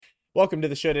Welcome to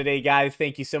the show today, guys.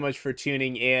 Thank you so much for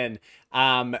tuning in.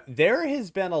 There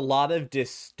has been a lot of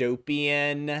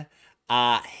dystopian,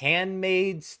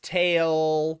 Handmaid's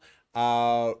Tale,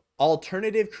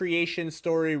 alternative creation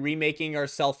story, remaking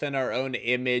ourselves in our own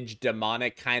image,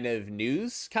 demonic kind of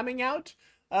news coming out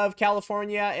of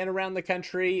California and around the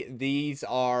country. These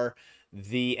are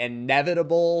the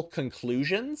inevitable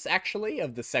conclusions, actually,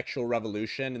 of the sexual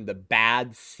revolution and the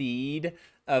bad seed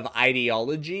of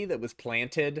ideology that was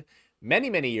planted many,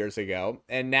 many years ago.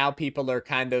 And now people are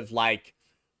kind of like,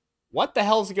 what the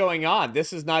hell's going on?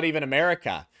 This is not even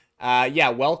America. Yeah,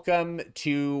 welcome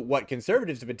to what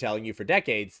conservatives have been telling you for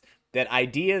decades, that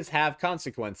ideas have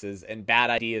consequences and bad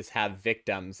ideas have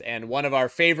victims. And one of our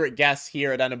favorite guests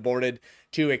here at Unaborted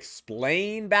to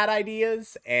explain bad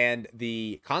ideas and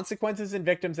the consequences and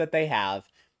victims that they have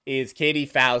is Katy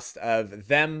Faust of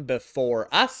Them Before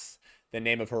Us, the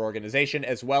name of her organization,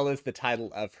 as well as the title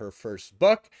of her first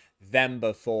book, Them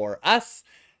Before Us,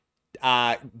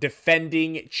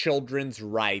 defending children's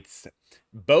rights,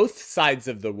 both sides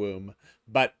of the womb,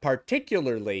 but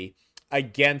particularly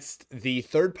against the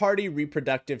third-party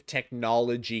reproductive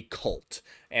technology cult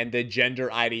and the gender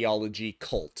ideology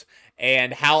cult,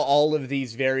 and how all of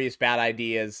these various bad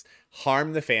ideas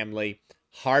harm the family,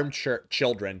 harm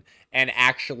children, and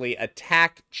actually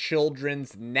attack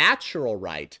children's natural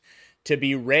right to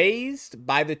be raised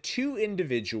by the two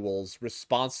individuals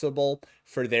responsible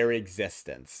for their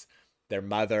existence, their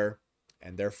mother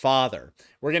and their father.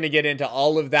 We're going to get into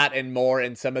all of that and more,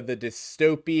 and some of the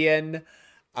dystopian,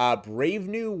 Brave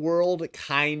New World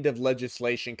kind of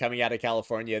legislation coming out of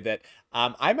California that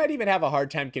I might even have a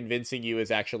hard time convincing you is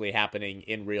actually happening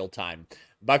in real time.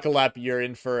 Buckle up, you're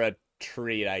in for a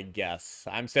treat, I guess.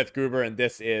 I'm Seth Gruber, and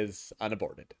this is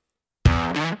Unaborted.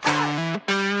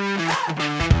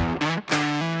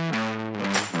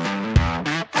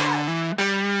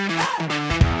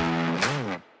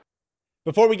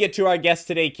 Before we get to our guest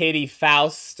today, Katy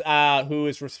Faust, who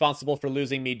is responsible for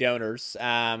losing me donors,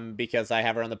 because I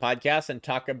have her on the podcast and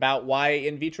talk about why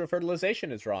in vitro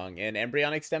fertilization is wrong and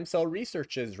embryonic stem cell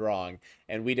research is wrong,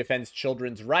 and we defend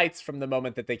children's rights from the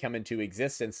moment that they come into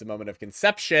existence, the moment of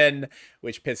conception,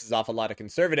 which pisses off a lot of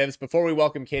conservatives. Before we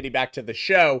welcome Katy back to the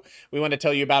show, we want to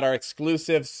tell you about our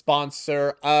exclusive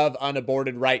sponsor of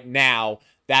Unaborted right now.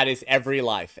 That is Every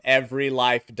Life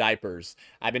diapers.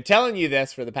 I've been telling you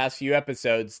this for the past few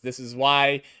episodes. This is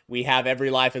why we have Every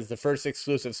Life as the first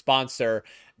exclusive sponsor,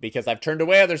 because I've turned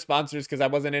away other sponsors because I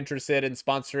wasn't interested in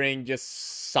sponsoring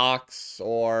just socks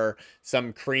or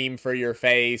some cream for your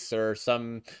face or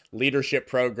some leadership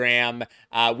program.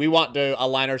 We want to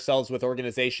align ourselves with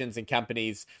organizations and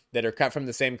companies that are cut from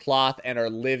the same cloth and are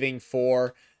living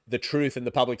for the truth in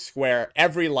the public square.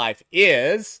 Every Life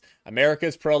is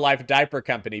America's pro-life diaper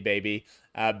company, baby.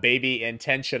 Baby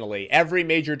intentionally. Every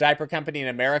major diaper company in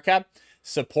America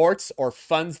supports or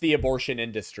funds the abortion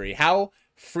industry. How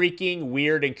freaking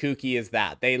weird and kooky is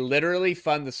that? They literally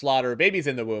fund the slaughter of babies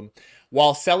in the womb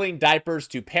while selling diapers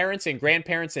to parents and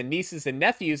grandparents and nieces and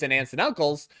nephews and aunts and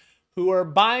uncles who are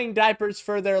buying diapers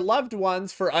for their loved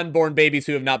ones for unborn babies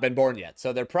who have not been born yet.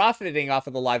 So they're profiting off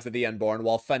of the lives of the unborn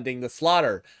while funding the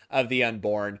slaughter of the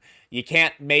unborn. You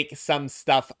can't make some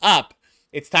stuff up.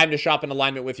 It's time to shop in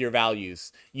alignment with your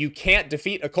values. You can't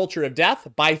defeat a culture of death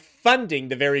by funding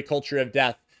the very culture of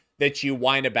death that you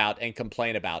whine about and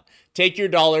complain about. Take your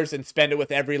dollars and spend it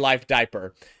with Every Life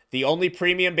diaper, the only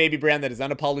premium baby brand that is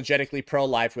unapologetically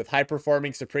pro-life, with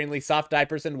high-performing, supremely soft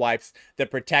diapers and wipes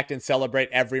that protect and celebrate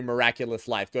every miraculous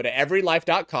life. Go to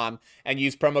everylife.com and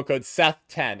use promo code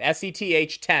SETH10,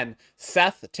 SETH10,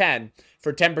 SETH10,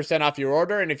 for 10% off your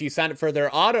order. And if you sign up for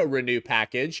their auto-renew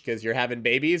package, because you're having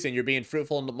babies and you're being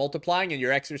fruitful and multiplying and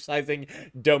you're exercising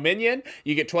dominion,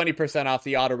 you get 20% off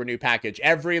the auto-renew package.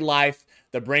 Every Life,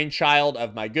 the brainchild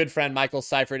of my good friend Michael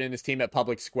Seifert and his team at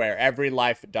Public Square,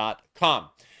 everylife.com.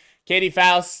 Katy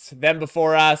Faust, Them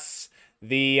Before Us,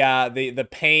 the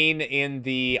pain in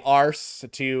the arse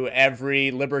to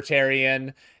every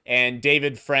libertarian, and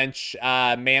David French,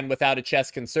 man without a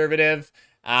chest conservative.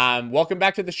 Welcome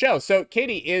back to the show. So,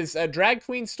 Katy, is a drag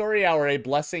queen story hour a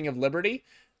blessing of liberty?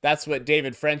 That's what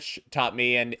David French taught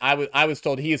me, and I was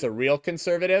told he is a real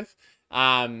conservative.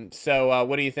 So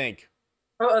what do you think?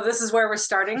 Oh, this is where we're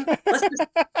starting.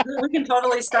 We can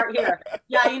totally start here.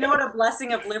 Yeah, you know what a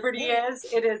blessing of liberty is?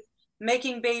 It is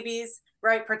making babies,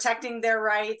 right? Protecting their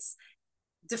rights,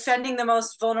 defending the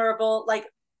most vulnerable. Like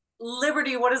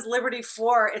liberty, what is liberty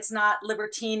for? It's not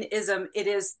libertinism. It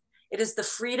is the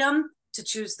freedom to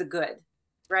choose the good.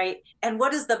 right? And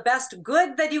what is the best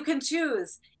good that you can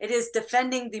choose? It is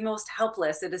defending the most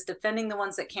helpless. It is defending the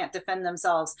ones that can't defend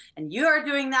themselves. And you are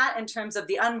doing that in terms of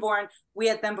the unborn. We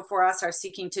at Them Before Us are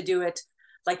seeking to do it,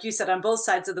 like you said, on both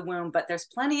sides of the womb. But there's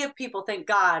plenty of people, thank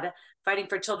God, fighting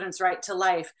for children's right to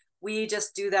life. We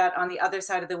just do that on the other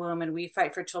side of the womb, and we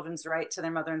fight for children's right to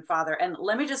their mother and father. And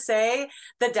let me just say,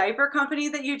 the diaper company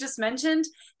that you just mentioned,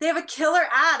 they have a killer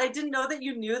ad. I didn't know that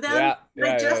you knew them. Yeah, I yeah,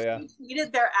 yeah, just yeah.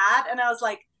 retweeted their ad, and I was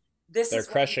like, this They're is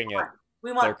what we crushing it. want. We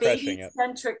They're want crushing it.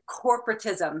 baby-centric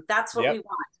corporatism. That's what we Yep.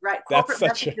 want, right? That's Corporate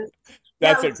such a messages. Yeah,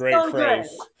 that's a it's great so good.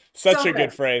 phrase. Such So a good.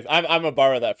 good phrase. I'm a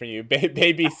borrow that from you.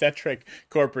 Baby centric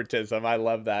corporatism. I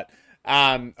love that.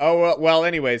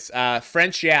 Anyways,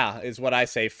 French yeah is what I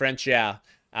say. French yeah.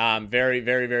 Very,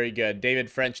 very, very good.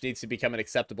 David, French needs to become an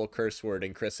acceptable curse word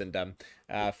in Christendom.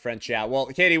 French, yeah. Well,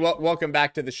 Katy, welcome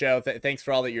back to the show. Thanks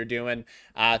for all that you're doing.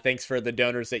 Thanks for the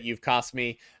donors that you've cost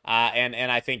me.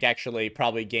 And I think actually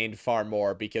probably gained far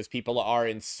more because people are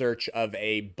in search of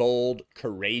a bold,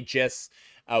 courageous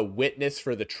witness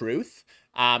for the truth.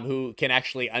 Who can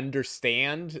actually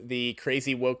understand the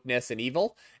crazy wokeness and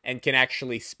evil and can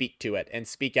actually speak to it and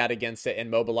speak out against it and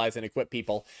mobilize and equip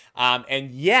people. And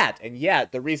yet,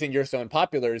 the reason you're so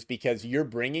unpopular is because you're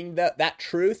bringing that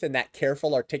truth and that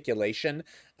careful articulation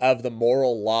of the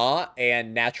moral law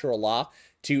and natural law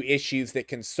to issues that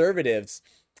conservatives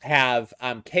have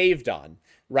caved on.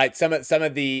 Right, some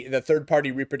of the third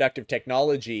party reproductive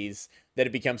technologies that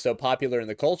have become so popular in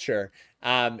the culture,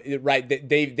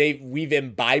 right? We've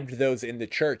imbibed those in the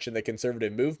church and the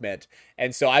conservative movement,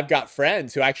 and so I've got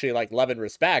friends who actually like love and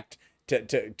respect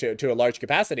to a large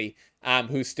capacity,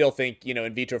 who still think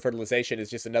in vitro fertilization is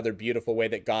just another beautiful way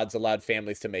that God's allowed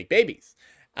families to make babies.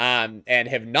 And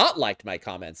have not liked my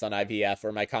comments on IVF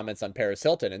or my comments on Paris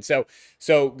Hilton. And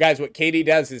so guys, what Katy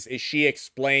does is she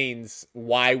explains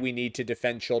why we need to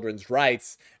defend children's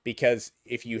rights, because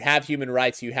if you have human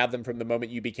rights, you have them from the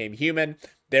moment you became human.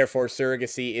 Therefore,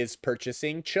 surrogacy is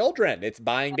purchasing children. It's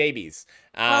buying babies,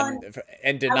 Well,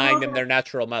 and I denying will them their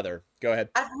natural mother. Go ahead.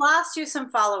 I've lost you some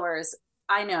followers.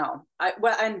 I know.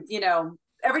 And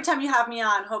every time you have me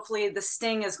on, hopefully the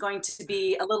sting is going to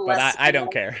be a little But less. I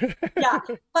don't care. Yeah.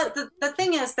 But the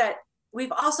thing is that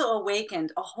we've also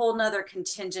awakened a whole nother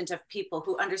contingent of people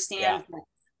who Yeah. understand that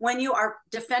when you are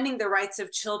defending the rights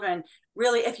of children,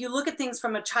 really, if you look at things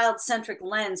from a child-centric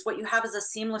lens, what you have is a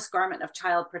seamless garment of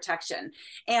child protection.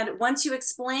 And once you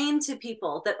explain to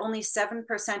people that only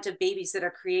 7% of babies that are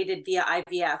created via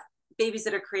IVF, babies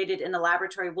that are created in the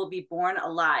laboratory, will be born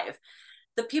alive,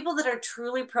 the people that are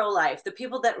truly pro-life, the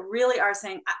people that really are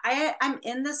saying, I'm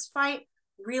in this fight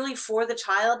really for the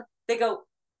child, they go,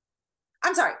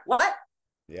 I'm sorry, what?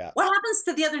 Yeah. What happens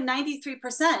to the other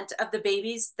 93% of the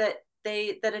babies that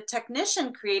a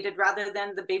technician created rather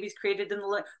than the babies created in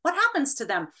the, what happens to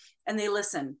them? And they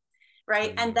listen,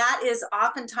 right? And that is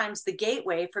oftentimes the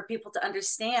gateway for people to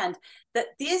understand that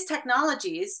these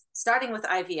technologies, starting with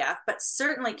IVF, but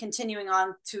certainly continuing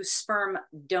on to sperm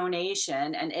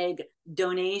donation and egg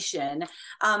donation,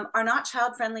 are not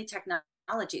child-friendly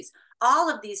technologies. All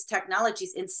of these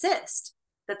technologies insist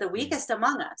that the weakest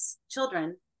among us,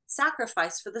 children,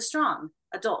 sacrifice for the strong,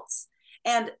 adults,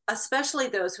 and especially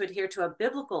those who adhere to a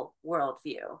biblical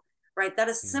worldview, right? That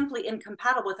is simply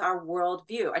incompatible with our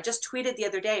worldview. I just tweeted the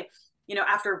other day,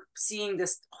 after seeing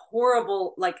this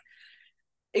horrible, like,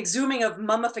 exhuming of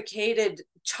mummified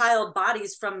child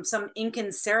bodies from some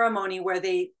Incan ceremony where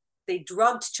they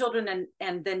drugged children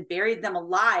and then buried them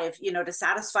alive, to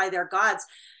satisfy their gods.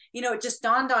 It just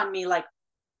dawned on me, like,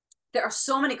 there are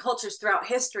so many cultures throughout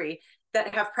history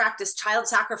that have practiced child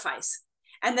sacrifice,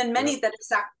 and then many that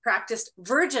have practiced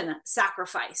virgin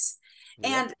sacrifice.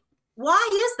 And why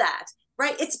is that?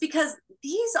 Right? It's because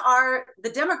these are the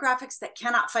demographics that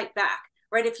cannot fight back.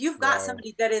 Right? If you've got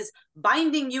somebody that is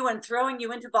binding you and throwing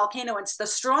you into a volcano, it's the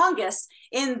strongest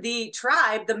in the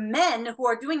tribe, the men who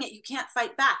are doing it, you can't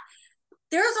fight back.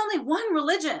 There is only one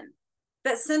religion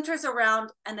that centers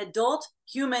around an adult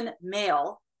human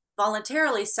male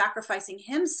voluntarily sacrificing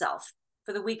himself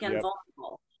for the weak and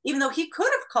vulnerable, even though he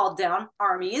could have called down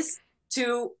armies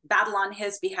to battle on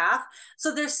his behalf.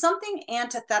 So there's something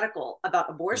antithetical about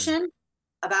abortion,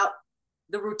 about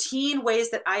the routine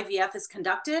ways that IVF is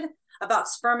conducted, about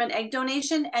sperm and egg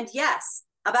donation, and yes,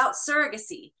 about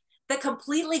surrogacy, that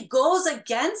completely goes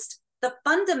against the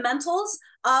fundamentals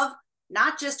of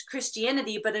not just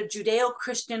Christianity, but a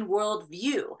Judeo-Christian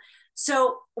worldview.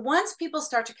 So once people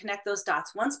start to connect those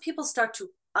dots, once people start to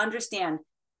understand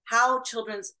how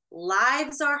children's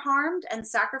lives are harmed and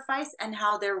sacrificed, and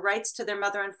how their rights to their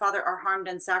mother and father are harmed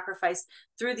and sacrificed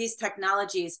through these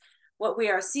technologies, what we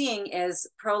are seeing is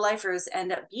pro-lifers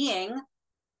end up being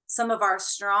some of our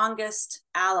strongest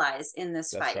allies in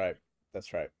this That's fight. right.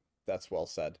 That's right. That's well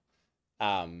said.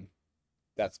 Um,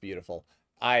 that's beautiful.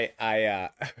 I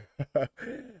I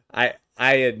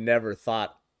had never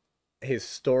thought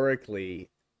historically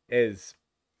as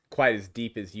quite as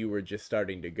deep as you were just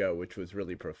starting to go, which was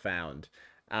really profound.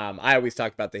 I always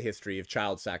talk about the history of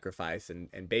child sacrifice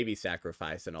and baby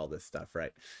sacrifice and all this stuff,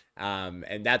 right?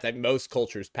 And that most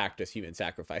cultures practice human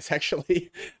sacrifice.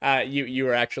 Actually, you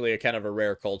were actually a kind of a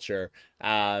rare culture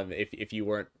if you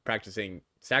weren't practicing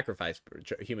sacrifice,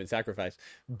 human sacrifice.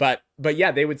 But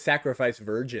yeah, they would sacrifice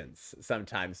virgins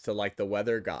sometimes to like the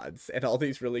weather gods and all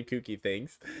these really kooky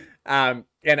things.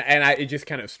 It just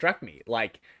kind of struck me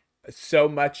like so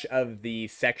much of the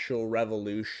sexual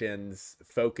revolution's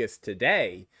focus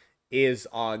today is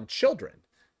on children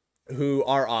who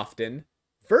are often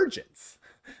virgins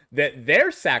that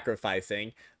they're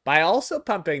sacrificing by also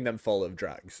pumping them full of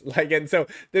drugs. Like, and so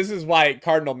this is why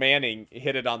Cardinal Manning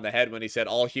hit it on the head when he said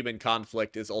all human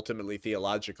conflict is ultimately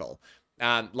theological.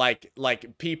 Like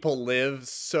people live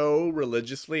so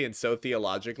religiously and so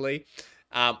theologically,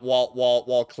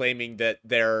 while claiming that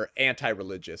they're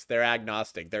anti-religious, they're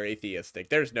agnostic, they're atheistic.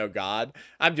 There's no God.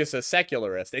 I'm just a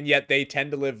secularist, and yet they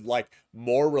tend to live like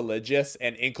more religious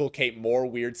and inculcate more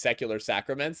weird secular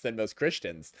sacraments than most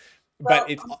Christians. Well,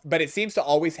 But it seems to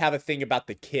always have a thing about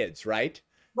the kids, right?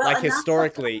 well, Like and that's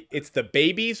historically, it's the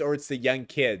babies or it's the young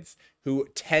kids who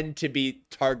tend to be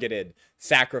targeted,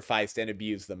 sacrificed, and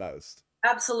abused the most.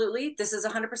 absolutely, this is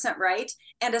 100% right.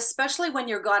 And especially when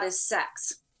your God is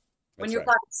sex, when That's your right.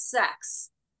 God is sex,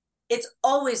 it's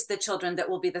always the children that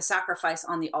will be the sacrifice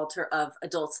on the altar of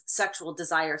adults' sexual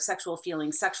desire, sexual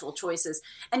feelings, sexual choices.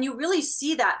 And you really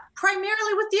see that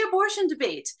primarily with the abortion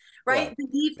debate, right? Well, The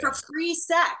need for yeah, free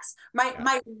sex, my yeah,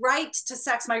 my right to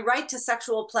sex, my right to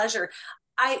sexual pleasure.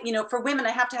 For women,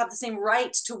 I have to have the same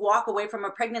right to walk away from a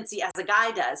pregnancy as a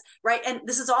guy does, right? And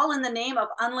this is all in the name of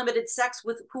unlimited sex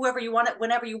with whoever you want it,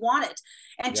 whenever you want it.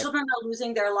 And yep. children are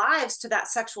losing their lives to that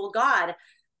sexual God.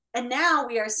 And now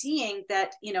we are seeing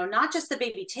that, not just the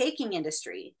baby taking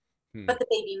industry, Hmm. but the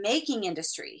baby making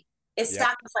industry is Yep.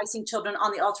 sacrificing children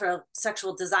on the altar of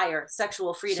sexual desire,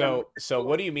 sexual freedom. So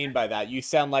what do you mean by that? You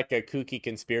sound like a kooky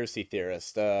conspiracy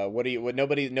theorist. What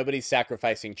nobody's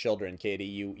sacrificing children, Katie.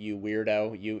 You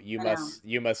weirdo. I know.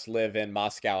 You must live in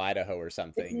Moscow, Idaho or It's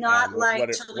something. not like What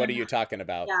are children. you talking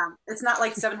about? Yeah, it's not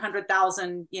like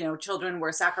 700,000, children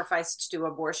were sacrificed to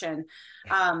abortion.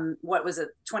 What was it,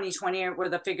 2020 were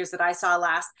the figures that I saw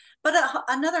last? But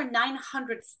another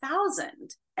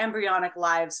 900,000 embryonic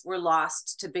lives were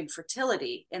lost to big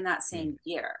fertility in that Hmm. same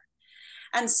year.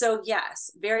 And so, yes,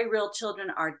 very real children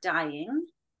are dying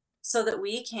so that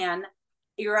we can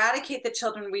eradicate the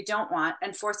children we don't want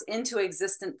and force into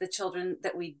existence the children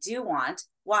that we do want.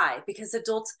 Why? Because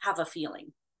adults have a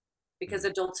feeling, because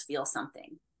Hmm. adults feel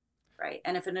something, right?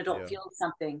 And if an adult Yeah. feels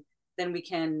something, then we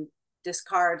can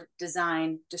discard,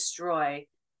 design, destroy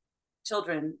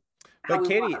children how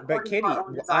we want, But according to our Katie,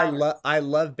 own desires. I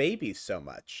love babies so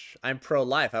much. I'm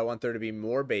pro-life. I want there to be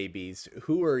more babies.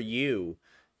 Who are you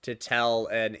to tell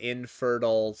an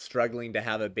infertile, struggling to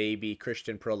have a baby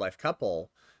Christian pro-life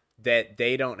couple that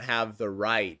they don't have the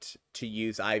right to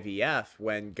use IVF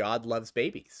when God loves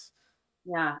babies?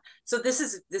 Yeah. So this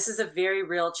is a very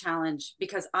real challenge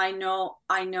because I know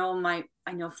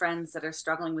friends that are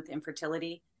struggling with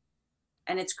infertility,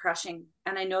 and it's crushing.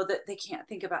 And I know that they can't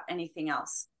think about anything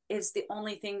else. It's the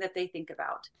only thing that they think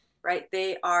about, right?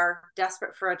 They are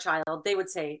desperate for a child. They would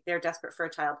say they're desperate for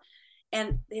a child.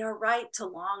 And they are right to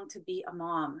long to be a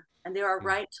mom, and they are Hmm.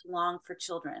 right to long for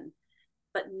children.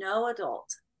 But no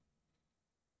adult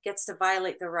gets to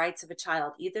violate the rights of a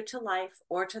child, either to life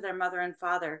or to their mother and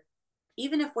father,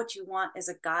 even if what you want is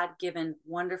a God given,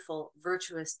 wonderful,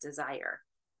 virtuous desire.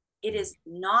 It Hmm. is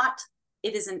not,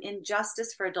 it is an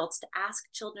injustice for adults to ask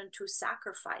children to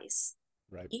sacrifice,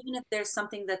 Right. even if there's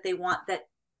something that they want that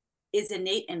is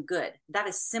innate and good. That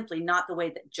is simply not the way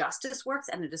that justice works,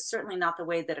 and it is certainly not the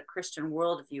way that a Christian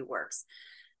worldview works.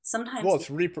 Sometimes Well, the it's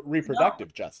no,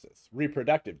 reproductive justice.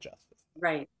 Reproductive justice.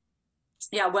 right.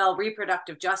 Yeah, well,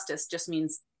 reproductive justice just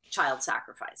means child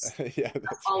sacrifice. Yeah, That's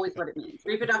that's always what it means.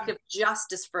 Reproductive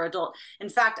justice for adult. In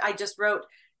fact, I just wrote,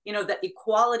 that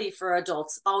equality for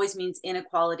adults always means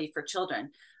inequality for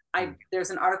children. right.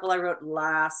 There's an article I wrote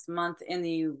last month in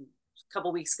the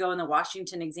couple weeks ago in the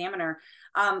Washington Examiner,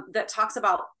 that talks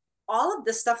about all of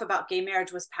this stuff about gay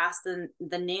marriage was passed in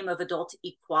the name of adult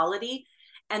equality,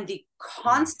 and the Hmm.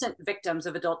 constant victims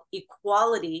of adult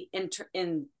equality in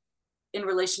in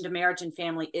relation to marriage and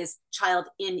family is child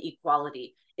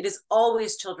inequality. It is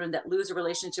always children that lose a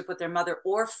relationship with their mother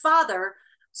or father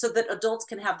so that adults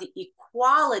can have the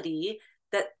equality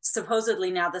that supposedly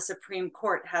now the Supreme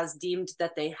Court has deemed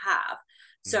that they have.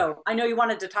 So I know you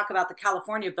wanted to talk about the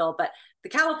California bill, but the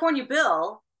California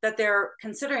bill that they're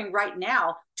considering right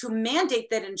now to mandate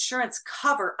that insurance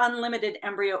cover unlimited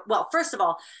embryo, well, first of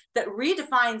all, that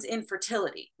redefines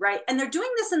infertility, right? And they're doing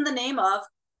this in the name of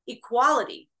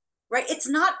equality, right? It's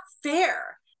not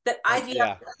fair that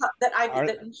IVF,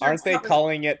 Aren't they covers.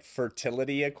 calling it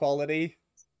fertility equality?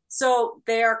 So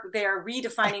they're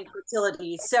redefining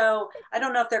fertility. So I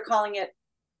don't know if they're calling it,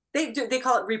 they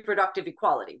call it reproductive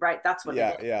equality, right? That's what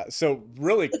it is. Yeah. So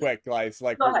really quick, guys,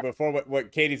 like before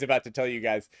what Katie's about to tell you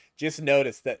guys, just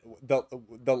notice that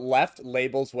the left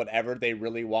labels whatever they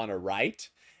really want to write,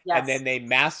 and then they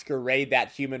masquerade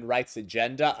that human rights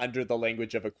agenda under the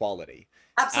language of equality.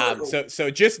 Absolutely. So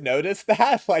just notice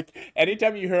that, like,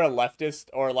 anytime you hear a leftist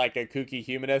or like a kooky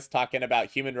humanist talking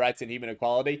about human rights and human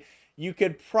equality, you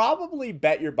could probably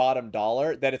bet your bottom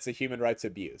dollar that it's a human rights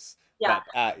abuse. Yeah.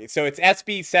 But, so it's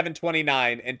SB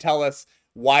 729, and tell us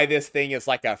why this thing is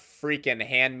like a freaking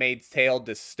Handmaid's Tale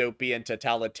dystopian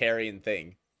totalitarian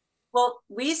thing. Well,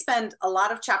 we spend a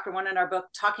lot of chapter 1 in our book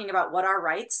talking about what are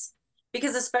rights,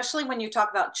 because especially when you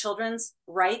talk about children's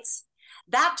rights,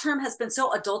 that term has been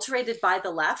so adulterated by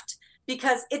the left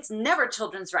because it's never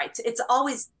children's rights. It's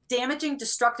always damaging,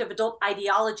 destructive adult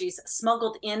ideologies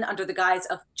smuggled in under the guise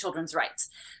of children's rights.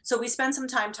 So we spend some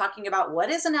time talking about what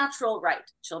is a natural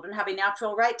right. Children have a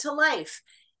natural right to life.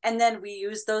 And then we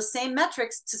use those same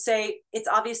metrics to say it's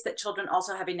obvious that children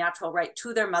also have a natural right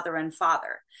to their mother and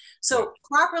father. So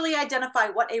properly identify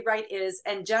what a right is.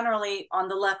 And generally on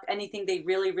the left, anything they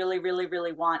really, really, really,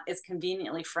 really want is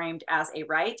conveniently framed as a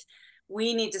right.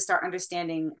 We need to start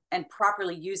understanding and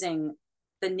properly using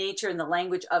the nature and the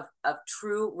language of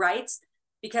true rights,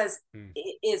 because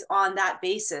it is on that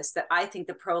basis that I think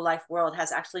the pro-life world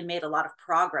has actually made a lot of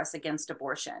progress against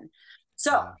abortion.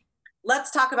 So let's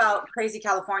talk about crazy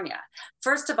California.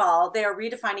 First of all, they are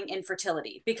redefining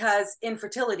infertility because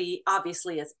infertility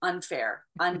obviously is unfair,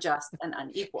 unjust, and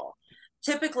unequal.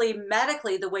 Typically,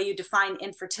 medically, the way you define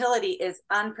infertility is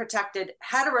unprotected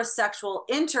heterosexual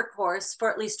intercourse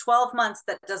for at least 12 months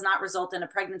that does not result in a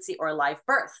pregnancy or a live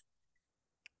birth.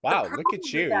 Wow, look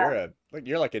at you.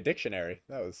 You're like a dictionary.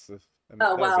 That was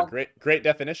a great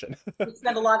definition. We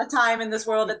spend a lot of time in this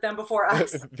world at them before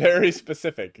us. Very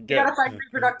specific. Good. You gotta find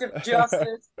reproductive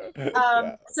justice.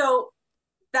 So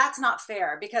that's not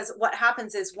fair, because what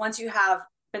happens is once you have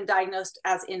been diagnosed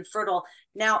as infertile,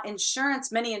 now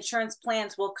many insurance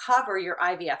plans will cover your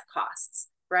IVF costs,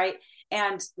 right?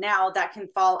 And now that can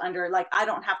fall under, like, I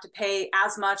don't have to pay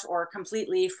as much or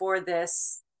completely for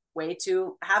this way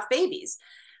to have babies.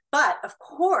 But of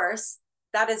course,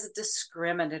 that is a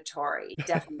discriminatory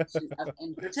definition of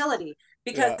infertility,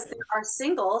 because there are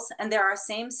singles and there are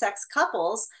same-sex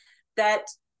couples that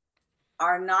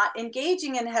are not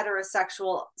engaging in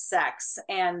heterosexual sex,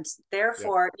 and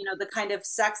therefore, the kind of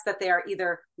sex that they are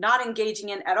either not engaging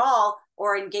in at all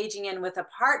or engaging in with a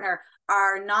partner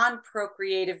are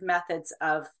non-procreative methods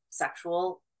of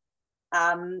sexual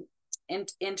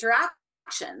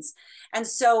interactions. And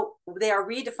so they are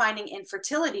redefining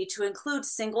infertility to include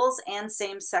singles and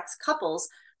same-sex couples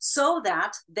so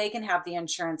that they can have the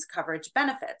insurance coverage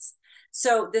benefits.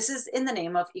 So this is in the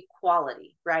name of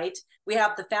equality, right? We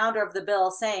have the founder of the bill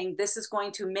saying this is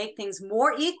going to make things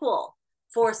more equal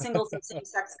for singles and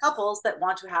same-sex couples that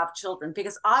want to have children,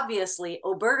 because obviously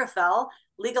Obergefell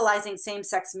legalizing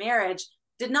same-sex marriage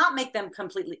did not make them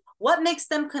completely. What makes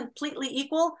them completely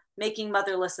equal? Making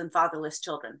motherless and fatherless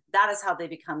children. That is how they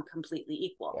become completely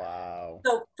equal. Wow.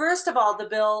 So first of all, the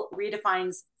bill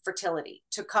redefines fertility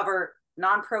to cover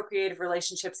non-procreative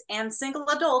relationships and single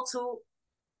adults who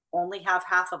only have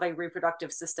half of a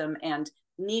reproductive system and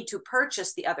need to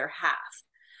purchase the other half.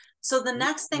 So the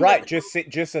next thing, right?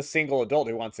 Just a single adult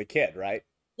who wants a kid, right?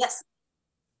 Yes.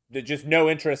 There's just no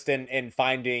interest in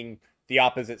finding the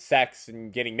opposite sex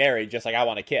and getting married. Just like, I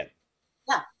want a kid.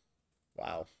 Yeah.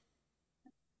 Wow.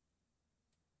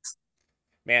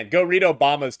 Man, go read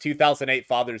Obama's 2008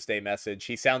 Father's Day message.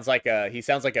 He sounds like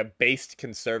a based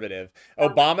conservative.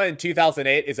 Obama in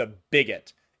 2008 is a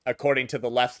bigot, according to the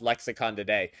left's lexicon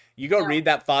today. You go read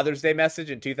that Father's Day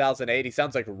message in 2008, he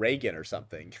sounds like Reagan or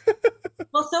something.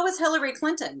 Well, so was Hillary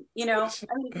Clinton.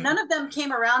 None of them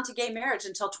came around to gay marriage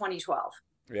until 2012.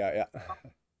 Yeah.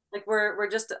 Like we're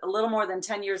just a little more than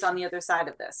 10 years on the other side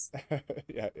of this.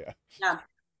 Yeah.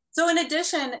 So in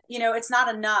addition, it's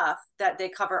not enough that they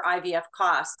cover IVF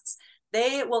costs.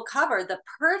 They will cover the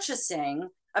purchasing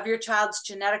of your child's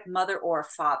genetic mother or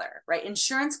father, right?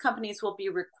 Insurance companies will be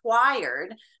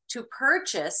required to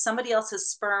purchase somebody else's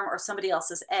sperm or somebody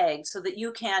else's egg so that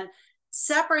you can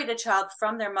separate a child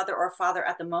from their mother or father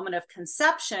at the moment of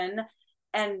conception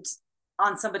and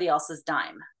on somebody else's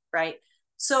dime, right?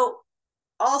 So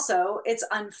also, it's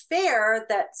unfair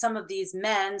that some of these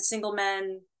men, single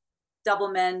men,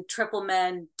 double men, triple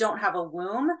men, don't have a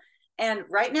womb. And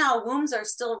right now, wombs are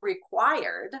still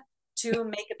required to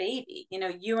make a baby. You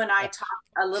know, you and I talked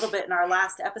a little bit in our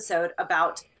last episode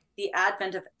about the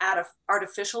advent of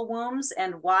artificial wombs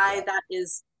and why Yeah. that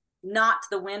is not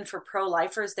the win for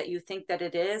pro-lifers that you think that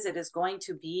it is. It is going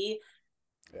to be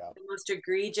Yeah. the most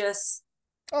egregious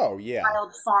Oh yeah.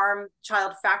 child farm,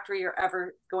 child factory you're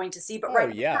ever going to see. But Oh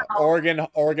right yeah. now,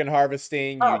 Organ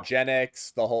harvesting, oh,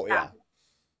 eugenics, the whole yeah,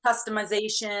 yeah.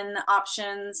 customization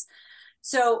options.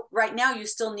 So right now you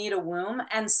still need a womb.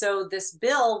 And so this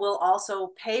bill will also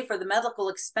pay for the medical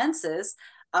expenses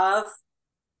of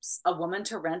a woman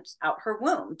to rent out her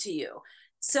womb to you.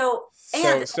 So,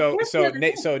 and So so here's the so other na-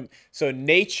 thing. so so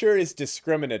nature is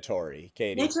discriminatory,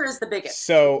 Katie. Nature is the bigot.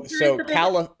 So Nature is so the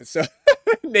bigot. so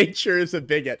nature is a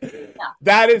bigot. Yeah.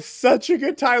 That is such a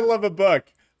good title of a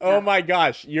book. Oh Yeah. my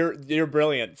gosh, you're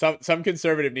brilliant. Some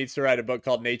conservative needs to write a book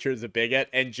called Nature is a Bigot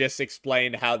and just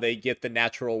explain how they get the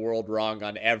natural world wrong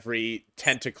on every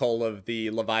tentacle of the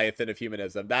Leviathan of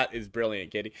humanism. That is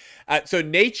brilliant, Katie. So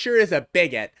nature is a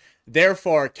bigot.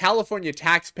 Therefore, California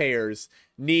taxpayers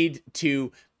need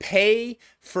to pay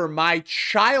for my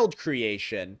child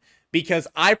creation because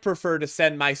I prefer to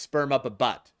send my sperm up a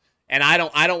butt. And I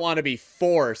don't want to be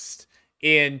forced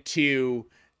into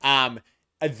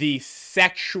the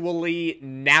sexually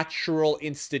natural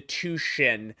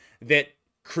institution that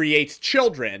creates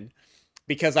children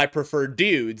because I prefer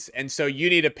dudes, and so you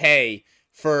need to pay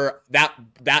for that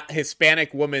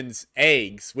Hispanic woman's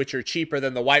eggs, which are cheaper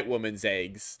than the white woman's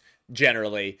eggs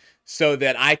generally, so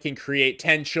that I can create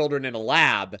 10 children in a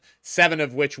lab, 7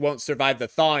 of which won't survive the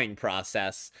thawing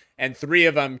process, and 3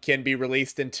 of them can be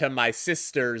released into my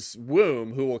sister's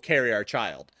womb who will carry our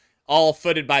child. All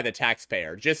footed by the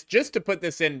taxpayer. Just to put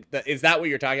this in, is that what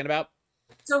you're talking about?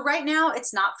 So right now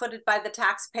it's not footed by the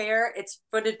taxpayer. It's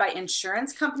footed by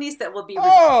insurance companies that will be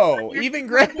Oh, required even to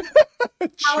great. fund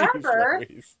it. Jeez However,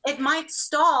 Louise. it might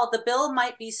stall. The bill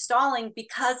might be stalling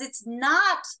because it's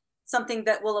not something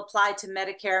that will apply to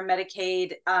Medicare,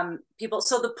 Medicaid people.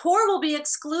 So the poor will be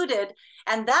excluded,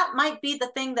 and that might be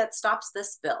the thing that stops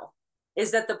this bill.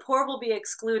 Is that the poor will be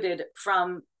excluded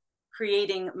from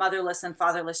creating motherless and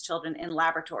fatherless children in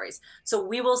laboratories. So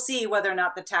we will see whether or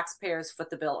not the taxpayers foot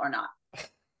the bill or not.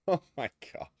 Oh my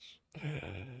gosh.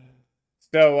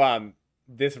 So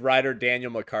this writer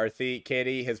Daniel McCarthy,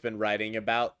 Katie, has been writing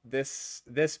about this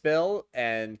bill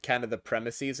and kind of the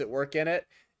premises at work in it,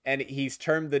 and he's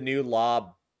termed the new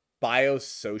law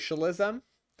biosocialism.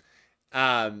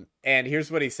 And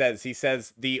here's what he says. He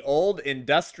says the old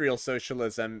industrial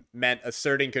socialism meant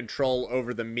asserting control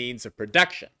over the means of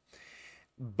production.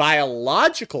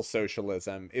 Biological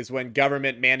socialism is when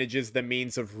government manages the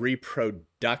means of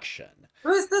reproduction.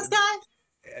 Who's this guy?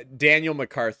 Daniel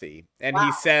McCarthy, and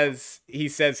Wow. he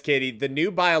says, Katie, the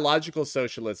new biological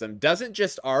socialism doesn't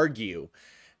just argue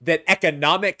that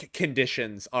economic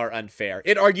conditions are unfair.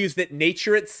 It argues that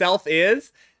nature itself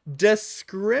is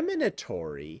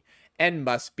discriminatory and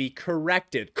must be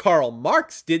corrected. Karl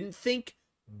Marx didn't think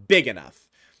big enough.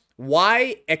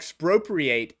 Why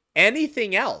expropriate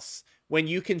anything else when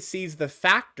you can seize the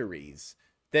factories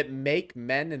that make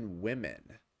men and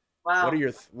women? Wow.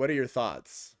 What are your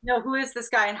thoughts? No, who is this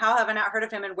guy and how have I not heard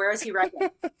of him and where is he writing?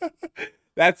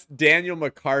 That's Daniel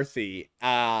McCarthy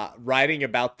writing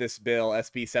about this bill,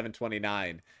 SB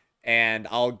 729, and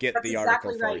I'll get That's the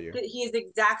exactly article for right. you. He is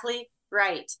exactly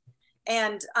right.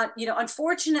 And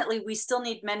unfortunately, we still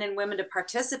need men and women to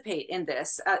participate in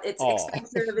this. It's Oh,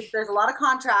 expensive. There's a lot of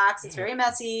contracts. It's very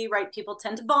messy, right? People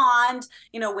tend to bond.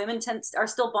 Women are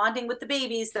still bonding with the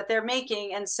babies that they're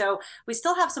making, and so we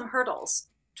still have some hurdles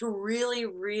to really,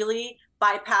 really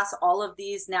bypass all of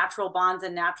these natural bonds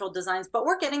and natural designs. But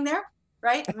we're getting there,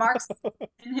 right? Marx,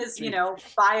 in his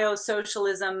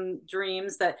biosocialism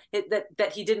dreams that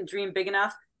he didn't dream big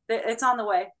enough. It's on the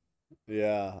way.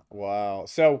 yeah. Wow.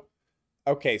 So,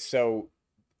 okay, so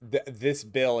this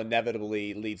bill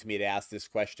inevitably leads me to ask this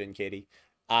question, Katie.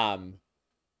 Um,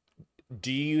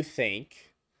 do you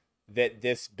think that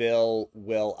this bill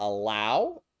will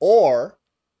allow or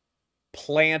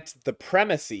plant the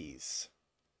premises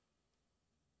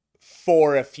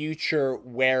for a future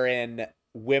wherein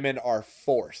women are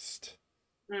forced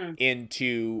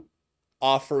into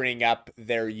offering up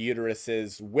their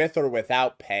uteruses with or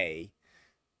without pay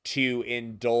to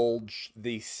indulge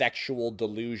the sexual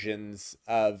delusions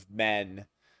of men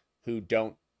who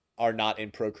are not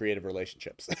in procreative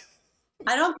relationships.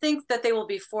 I don't think that they will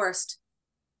be forced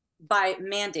by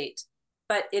mandate,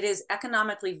 but it is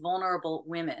economically vulnerable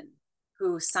women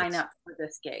who sign It's up for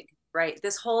this gig, right?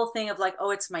 This whole thing of like,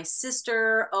 oh, it's my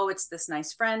sister, oh, it's this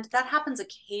nice friend, that happens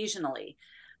occasionally.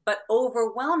 But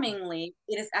overwhelmingly,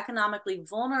 it is economically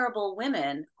vulnerable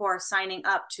women who are signing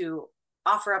up to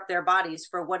offer up their bodies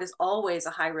for what is always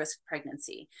a high risk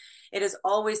pregnancy. It is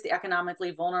always the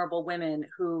economically vulnerable women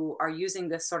who are using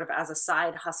this sort of as a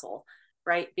side hustle,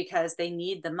 right? Because they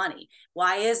need the money.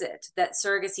 Why is it that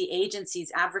surrogacy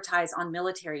agencies advertise on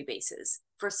military bases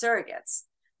for surrogates,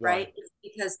 why. right? It's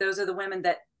because those are the women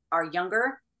that are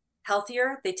younger,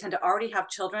 healthier. They tend to already have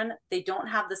children. They don't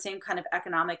have the same kind of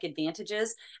economic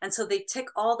advantages. And so they tick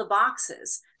all the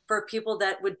boxes for people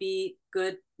that would be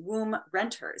good womb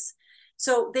renters.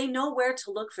 So they know where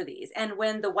to look for these. And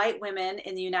when the white women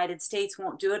in the United States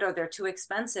won't do it or they're too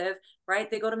expensive, right,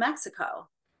 they go to Mexico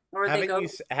or they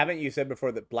Haven't go. you said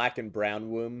before that black and brown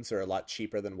wombs are a lot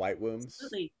cheaper than white wombs?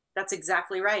 Absolutely. That's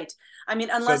exactly right. I mean,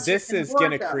 So unless you're this in is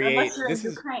going to Georgia, unless create you're in this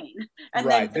is Ukraine, and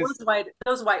then right. This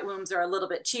those white wombs are a little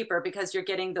bit cheaper because you're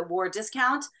getting the war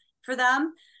discount for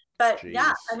them. But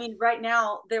yeah, I jeez. mean, right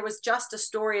now there was just a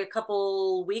story a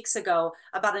couple weeks ago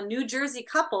about a New Jersey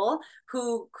couple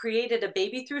who created a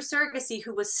baby through surrogacy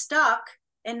who was stuck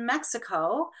in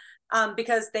Mexico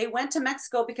because they went to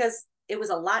Mexico because it was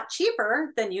a lot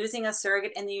cheaper than using a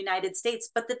surrogate in the United States.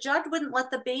 But the judge wouldn't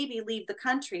let the baby leave the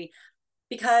country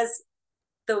because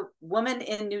the woman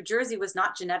in New Jersey was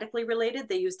not genetically related.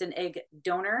 They used an egg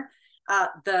donor.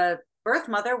 The birth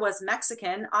mother was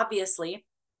Mexican, obviously,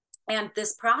 and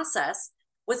this process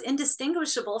was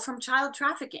indistinguishable from child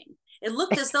trafficking. It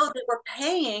looked as though they were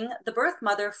paying the birth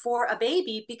mother for a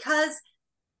baby because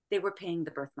they were paying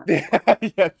the birth mother for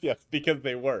it. Yes, yes, because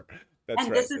they were. That's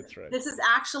And right. That's right. this is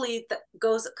actually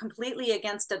goes completely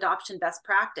against adoption best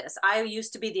practice. I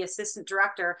used to be the assistant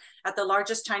director at the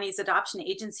largest Chinese adoption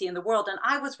agency in the world, and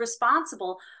I was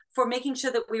responsible for making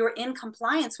sure that we were in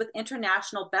compliance with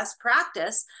international best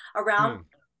practice around Hmm.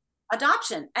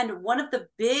 adoption. And one of the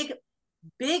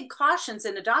big cautions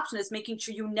in adoption is making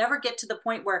sure you never get to the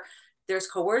point where there's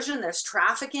coercion, there's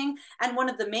trafficking. And one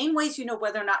of the main ways you know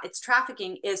whether or not it's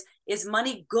trafficking is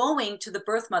money going to the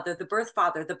birth mother, the birth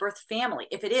father, the birth family.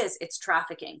 If it is, it's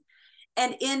trafficking.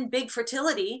 And in big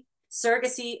fertility,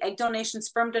 surrogacy, egg donation,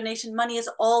 sperm donation, money is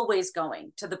always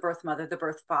going to the birth mother, the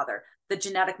birth father, the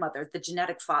genetic mother, the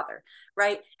genetic father,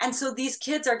 right? And so these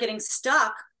kids are getting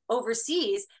stuck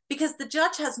overseas because the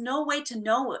judge has no way to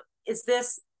know, is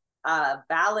this a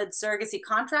valid surrogacy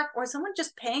contract or is someone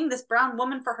just paying this brown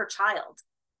woman for her child?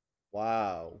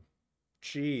 Wow.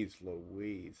 Jeez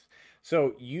Louise.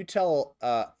 So you tell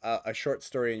a short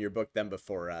story in your book, Them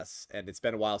Before Us, and it's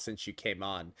been a while since you came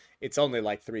on. It's only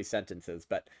like 3 sentences,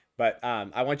 but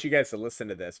I want you guys to listen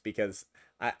to this because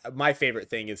my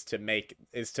favorite thing is to make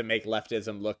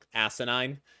leftism look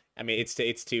asinine. I mean, it's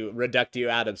to reductio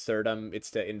ad absurdum.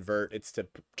 It's to invert. It's to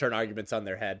turn arguments on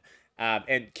their head.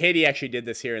 And Katy actually did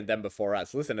this here in Them Before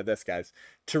Us. Listen to this, guys.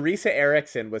 Teresa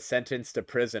Erickson was sentenced to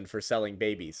prison for selling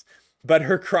babies, but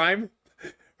her crime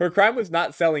was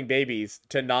not selling babies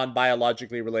to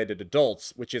non-biologically related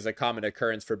adults, which is a common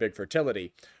occurrence for big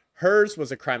fertility. Hers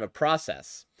was a crime of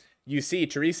process. You see,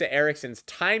 Teresa Erickson's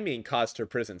timing caused her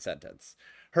prison sentence.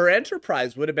 Her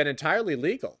enterprise would have been entirely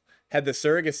legal had the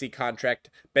surrogacy contract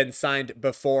been signed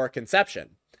before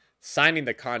conception. Signing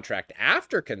the contract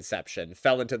after conception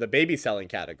fell into the baby selling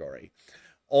category.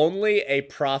 Only a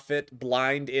profit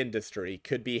blind industry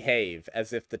could behave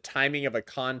as if the timing of a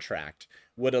contract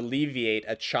would alleviate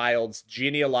a child's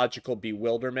genealogical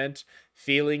bewilderment,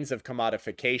 feelings of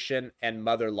commodification, and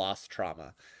mother loss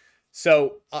trauma.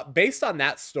 So, based on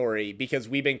that story, because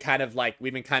we've been kind of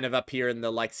up here in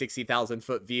the like 60,000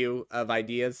 foot view of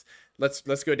ideas.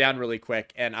 Let's go down really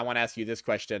quick, and I want to ask you this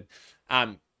question: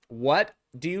 What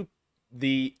do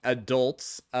the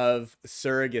adults of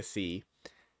surrogacy?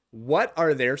 What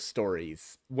are their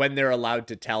stories when they're allowed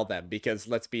to tell them? Because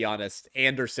let's be honest,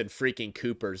 Anderson freaking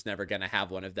Cooper's never going to have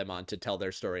one of them on to tell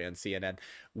their story on CNN.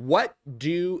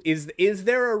 Is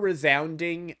there a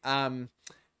resounding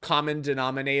common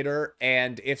denominator?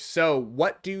 And if so,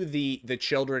 what do the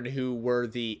children who were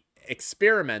the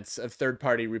experiments of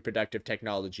third-party reproductive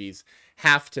technologies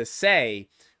have to say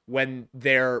when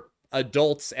they're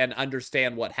adults and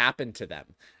understand what happened to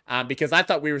them? Because I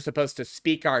thought we were supposed to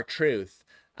speak our truth,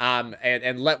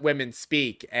 and let women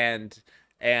speak, and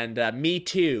Me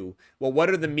Too. Well, what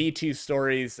are the Me Too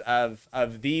stories of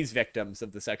these victims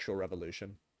of the sexual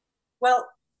revolution? Well,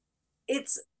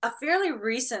 it's a fairly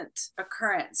recent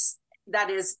occurrence that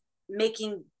is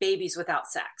making babies without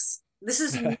sex. This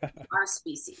is new to our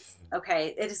species.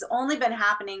 Okay. It has only been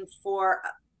happening for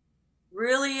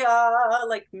really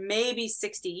like maybe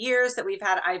 60 years that we've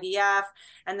had IVF,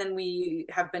 and then we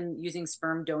have been using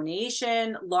sperm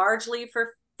donation largely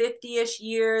for 50-ish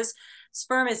years.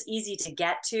 Sperm is easy to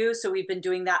get to, so we've been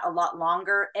doing that a lot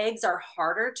longer. Eggs are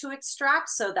harder to extract,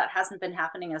 so that hasn't been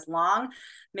happening as long.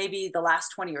 Maybe the last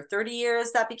 20 or 30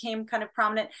 years that became kind of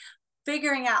prominent.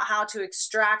 Figuring out how to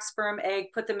extract sperm, egg,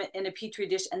 put them in a petri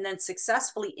dish, and then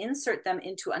successfully insert them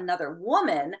into another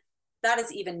woman, that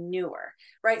is even newer,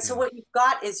 right? So what you've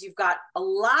got is you've got a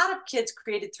lot of kids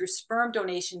created through sperm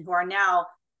donation who are now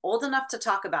old enough to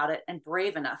talk about it and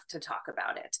brave enough to talk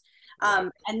about it.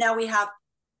 And now we have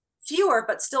fewer,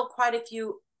 but still quite a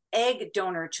few egg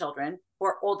donor children who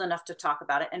are old enough to talk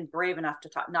about it and brave enough to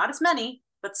talk. Not as many,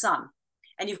 but some.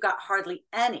 And you've got hardly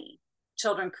any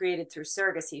children created through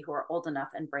surrogacy who are old enough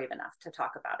and brave enough to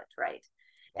talk about it, right?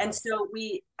 Wow. And so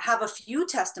we have a few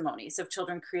testimonies of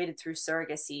children created through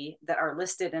surrogacy that are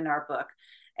listed in our book.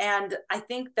 And I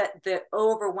think that the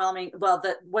overwhelming,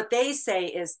 what they say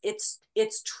is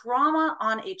it's trauma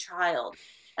on a child.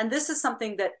 And this is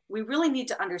something that we really need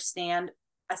to understand,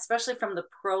 especially from the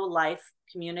pro-life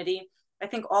community. I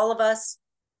think all of us,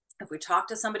 if we talk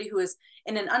to somebody who is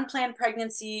in an unplanned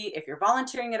pregnancy, if you're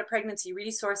volunteering at a pregnancy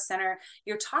resource center,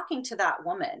 you're talking to that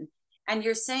woman and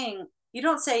you're saying, you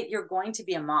don't say you're going to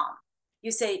be a mom.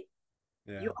 You say,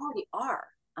 you already are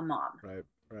a mom. Right,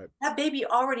 right. That baby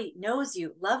already knows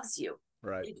you, loves you.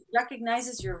 Right. It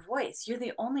recognizes your voice. You're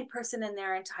the only person in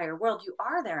their entire world. You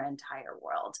are their entire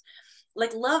world.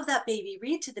 Like, love that baby,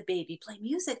 read to the baby, play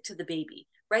music to the baby,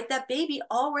 right? That baby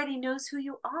already knows who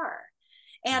you are.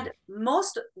 And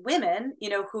most women,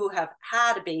 who have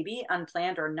had a baby,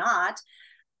 unplanned or not,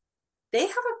 they have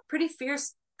a pretty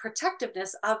fierce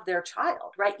protectiveness of their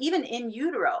child, right? Even in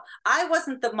utero. I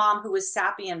wasn't the mom who was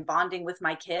sappy and bonding with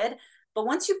my kid, but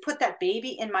once you put that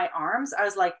baby in my arms, I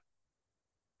was like,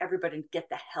 everybody get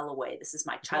the hell away. This is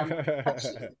my child.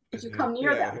 If you come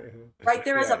near them, right?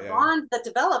 There is a bond that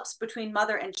develops between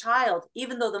mother and child,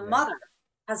 even though the mother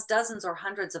has dozens or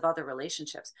hundreds of other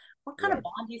relationships. What kind of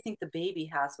bond do you think the baby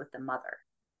has with the mother,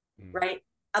 right?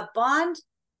 A bond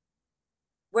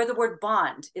where the word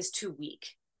bond is too weak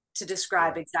to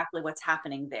describe exactly what's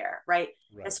happening there, right?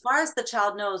 As far as the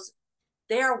child knows,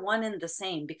 they are one and the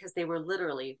same because they were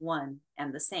literally one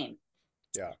and the same.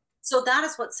 Yeah. So that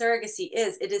is what surrogacy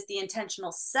is. It is the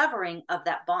intentional severing of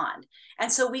that bond.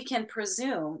 And so we can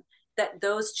presume that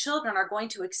those children are going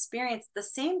to experience the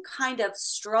same kind of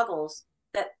struggles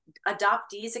that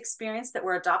adoptees experience that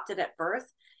were adopted at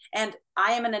birth. And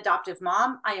I am an adoptive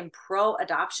mom. I am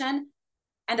pro-adoption,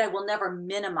 and I will never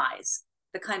minimize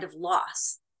the kind of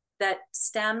loss that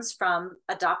stems from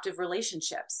adoptive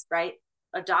relationships, right?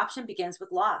 Adoption begins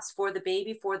with loss for the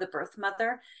baby, for the birth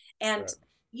mother. And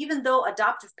even though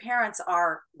adoptive parents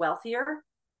are wealthier,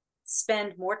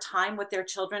 spend more time with their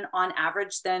children on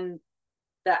average than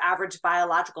the average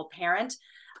biological parent,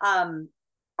 are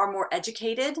more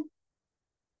educated,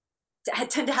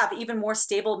 tend to have even more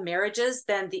stable marriages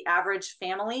than the average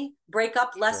family, break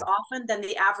up less often than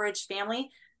the average family,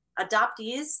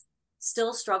 adoptees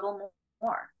still struggle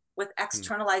more with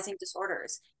externalizing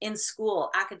disorders in school,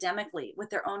 academically, with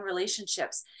their own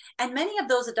relationships. And many of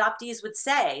those adoptees would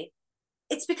say,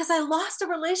 it's because I lost a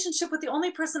relationship with the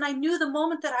only person I knew the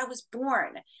moment that I was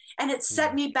born. And it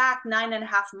set me back 9.5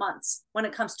 months when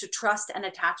it comes to trust and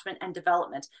attachment and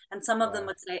development. And some of them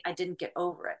would say, I didn't get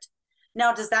over it.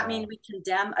 Now, does that mean we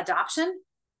condemn adoption?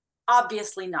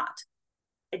 Obviously not.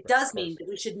 It does mean that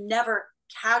we should never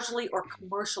casually or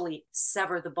commercially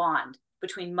sever the bond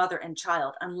between mother and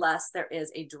child unless there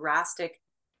is a drastic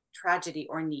tragedy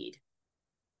or need.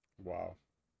 Wow.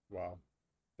 Wow.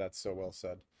 That's so well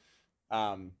said.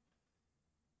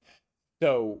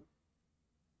 So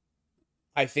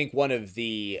I think one of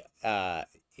the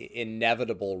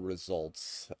inevitable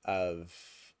results of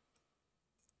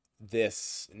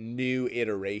this new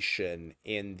iteration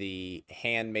in the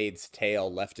Handmaid's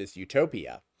Tale leftist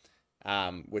utopia,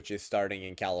 which is starting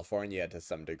in California to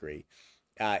some degree,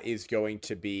 is going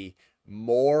to be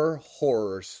more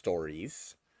horror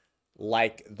stories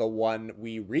like the one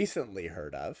we recently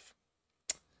heard of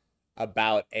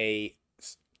about a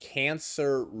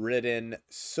cancer-ridden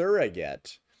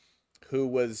surrogate who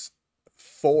was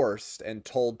forced and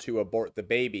told to abort the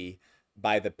baby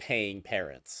by the paying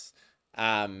parents.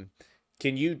 Can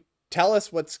you tell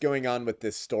us what's going on with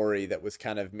this story that was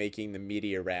kind of making the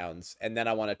media rounds? And then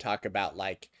I want to talk about,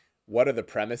 like, what are the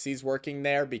premises working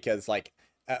there? Because, like,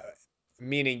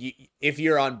 Meaning, if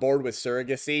you're on board with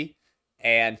surrogacy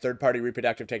and third-party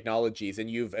reproductive technologies, and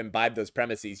you've imbibed those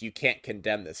premises, you can't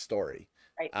condemn this story,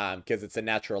 Right. because it's a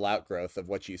natural outgrowth of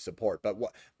what you support.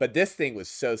 But this thing was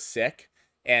so sick,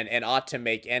 and ought to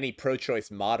make any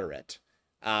pro-choice moderate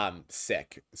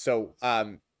sick. So,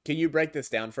 can you break this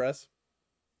down for us?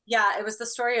 Yeah, it was the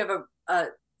story of a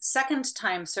second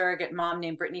time surrogate mom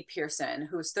named Brittany Pearson,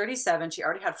 who's 37. She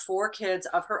already had 4 kids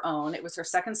of her own. It was her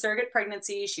second surrogate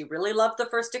pregnancy. She really loved the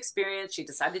first experience. She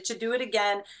decided to do it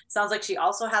again. Sounds like she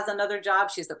also has another job.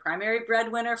 She's the primary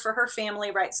breadwinner for her family,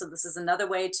 right? So this is another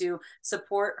way to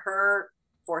support her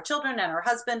 4 children and her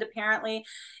husband, apparently.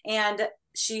 And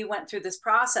she went through this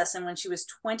process. And when she was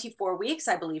 24 weeks,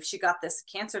 I believe, she got this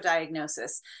cancer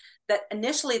diagnosis that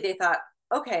initially they thought,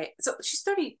 okay, so she's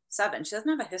 37. She doesn't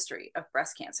have a history of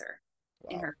breast cancer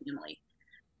in Wow. her family.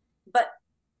 But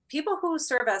people who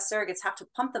serve as surrogates have to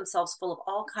pump themselves full of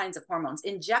all kinds of hormones,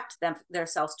 inject them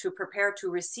themselves to prepare to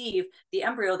receive the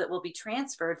embryo that will be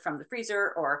transferred from the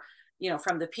freezer or,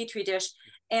 from the petri dish.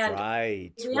 And Right. the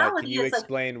Right. Can reality you is, like,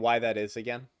 explain why that is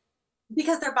again?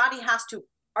 because their body has to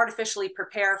artificially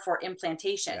prepare for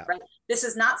implantation, Yeah. right? This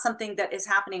is not something that is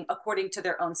happening according to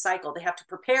their own cycle. They have to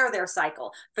prepare their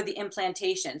cycle for the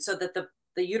implantation so that the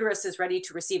uterus is ready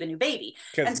to receive a new baby.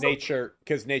 And so,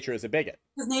 Because nature is a bigot.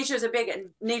 because nature is a big,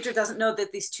 and nature doesn't know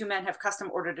that these 2 men have custom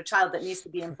ordered a child that needs to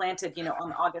be implanted,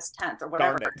 on August 10th or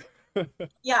whatever. Darn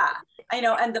it. Yeah, I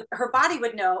know. And her body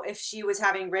would know if she was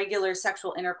having regular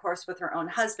sexual intercourse with her own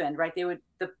husband, right?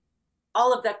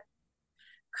 All of that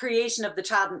creation of the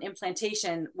child and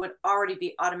implantation would already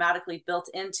be automatically built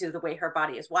into the way her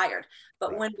body is wired.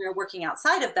 But Right. when we're working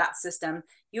outside of that system,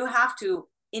 you have to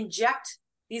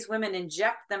these women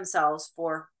inject themselves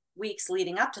for weeks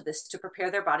leading up to this to prepare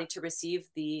their body to receive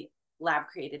the lab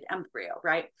created embryo,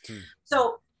 right? Hmm.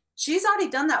 So she's already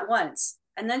done that once.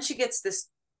 And then she gets this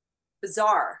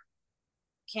bizarre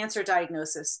cancer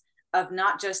diagnosis of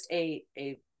not just a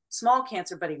small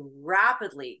cancer, but a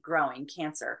rapidly growing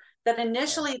cancer that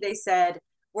initially they said,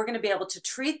 we're going to be able to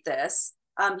treat this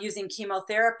using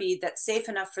chemotherapy that's safe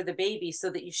enough for the baby so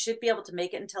that you should be able to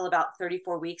make it until about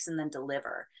 34 weeks and then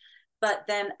deliver. But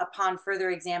then upon further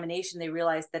examination, they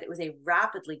realized that it was a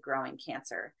rapidly growing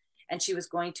cancer and she was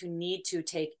going to need to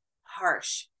take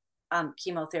harsh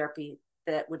chemotherapy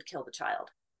that would kill the child.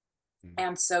 Hmm.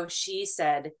 And so she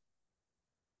said,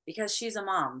 because she's a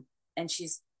mom and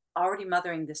she's already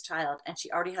mothering this child and she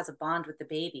already has a bond with the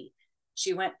baby,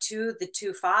 she went to the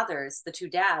 2 fathers, the 2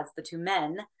 dads, the 2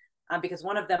 men, because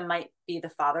one of them might be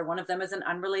the father. One of them is an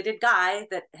unrelated guy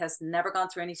that has never gone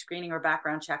through any screening or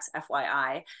background checks,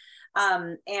 FYI,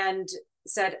 and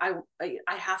said,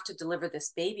 I have to deliver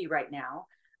this baby right now.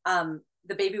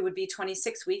 The baby would be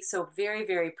 26 weeks, so very,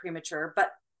 very premature,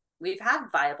 but we've had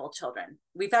viable children.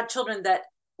 We've had children that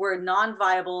were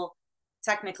non-viable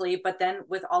technically, but then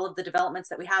with all of the developments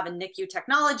that we have in NICU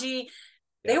technology,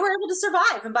 they were able to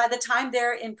survive. And by the time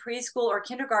they're in preschool or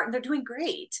kindergarten, they're doing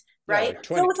great, right? Like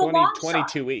So it was a long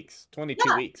 22 shot. weeks. 22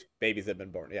 Yeah, weeks, babies have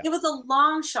been born. Yeah. it was a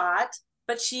long shot,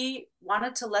 but she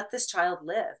wanted to let this child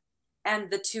live. And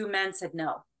the 2 men said,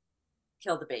 no,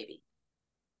 kill the baby.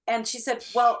 And she said,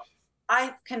 well,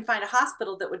 I can find a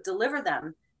hospital that would deliver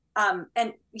them.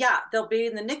 And yeah, they'll be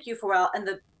in the NICU for a while. And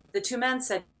the 2 men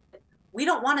said, we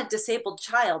don't want a disabled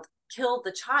child, kill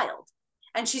the child.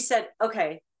 And she said,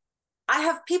 okay, I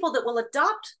have people that will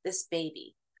adopt this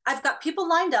baby. I've got people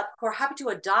lined up who are happy to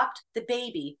adopt the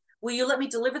baby. Will you let me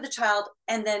deliver the child?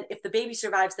 And then if the baby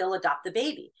survives, they'll adopt the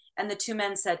baby. And the 2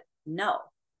 men said, no,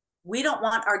 we don't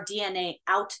want our DNA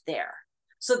out there.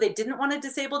 So they didn't want a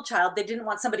disabled child. They didn't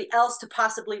want somebody else to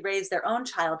possibly raise their own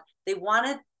child. They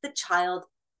wanted the child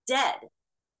dead.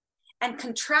 And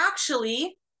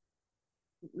contractually,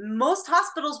 most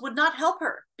hospitals would not help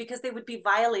her because they would be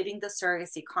violating the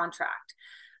surrogacy contract.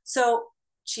 So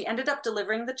she ended up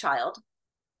delivering the child.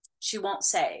 She won't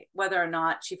say whether or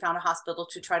not she found a hospital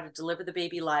to try to deliver the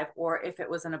baby live or if it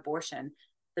was an abortion.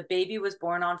 The baby was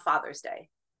born on Father's Day,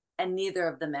 and neither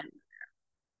of the men.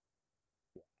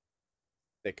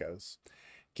 Thickos.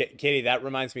 Katie, that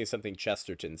reminds me of something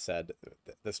Chesterton said.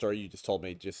 The story you just told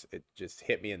me it just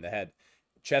hit me in the head.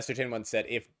 Chesterton once said,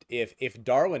 if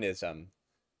Darwinism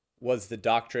was the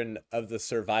doctrine of the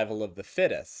survival of the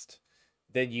fittest,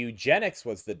 then eugenics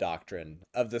was the doctrine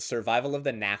of the survival of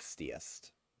the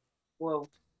nastiest. Whoa.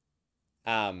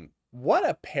 What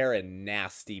a pair of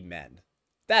nasty men.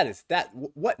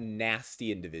 What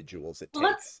nasty individuals it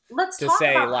takes let's to talk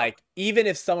say, about like, even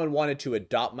if someone wanted to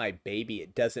adopt my baby,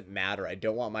 it doesn't matter. I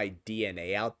don't want my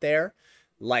DNA out there.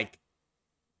 Like,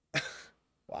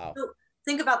 wow. So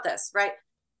think about this, right?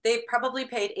 they probably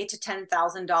paid $8,000 to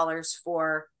 $10,000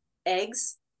 for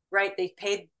eggs, right? They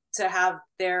paid to have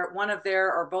one of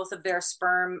their or both of their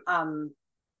sperm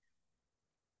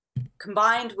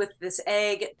combined with this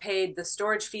egg, paid the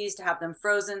storage fees to have them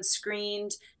frozen,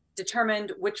 screened,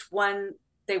 determined which one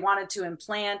they wanted to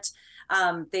implant.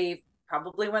 They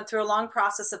probably went through a long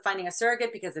process of finding a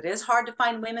surrogate because it is hard to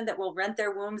find women that will rent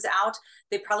their wombs out.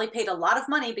 They probably paid a lot of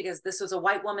money because this was a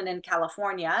white woman in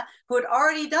California who had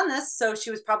already done this. So she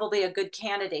was probably a good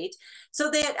candidate. So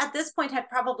they, at this point, had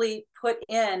probably put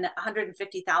in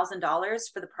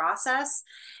 $150,000 for the process.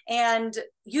 And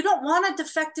you don't want a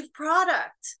defective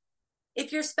product.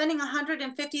 If you're spending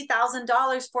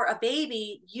 $150,000 for a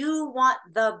baby, you want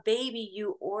the baby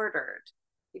you ordered.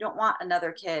 You don't want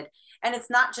another kid. And it's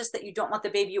not just that you don't want the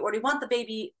baby you ordered, you want the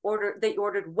baby that you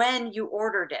ordered when you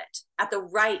ordered it at the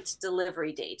right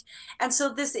delivery date. And so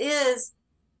this is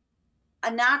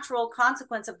a natural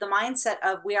consequence of the mindset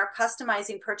of we are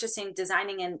customizing, purchasing,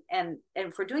 designing, and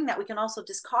if we're doing that, we can also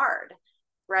discard,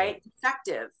 right? Yeah.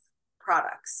 Defective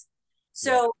products.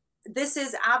 So yeah. This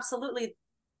is absolutely,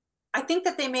 I think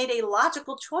that they made a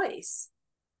logical choice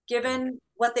given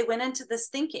what they went into this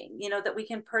thinking, that we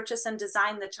can purchase and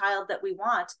design the child that we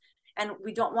want, and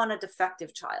we don't want a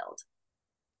defective child.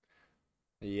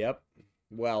 Yep.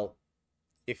 Well,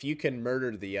 if you can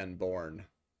murder the unborn,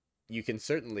 you can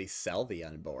certainly sell the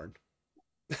unborn.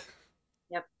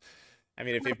 Yep. I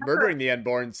mean, if murdering the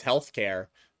unborn's healthcare,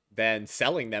 then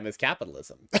selling them is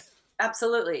capitalism.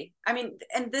 Absolutely. I mean,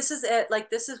 and this is it.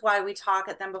 Like, this is why we talk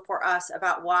at Them Before Us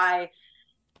about why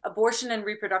abortion and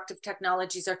reproductive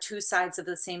technologies are two sides of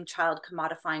the same child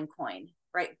commodifying coin,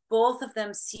 right? Both of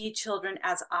them see children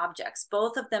as objects.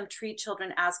 Both of them treat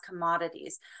children as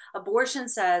commodities. Abortion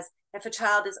says, if a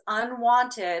child is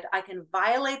unwanted, I can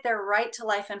violate their right to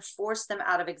life and force them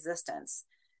out of existence.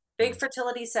 Big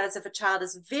fertility says, if a child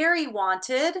is very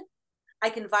wanted,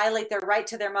 I can violate their right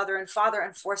to their mother and father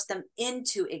and force them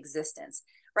into existence,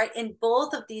 right? In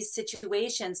both of these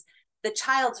situations, the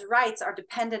child's rights are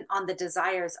dependent on the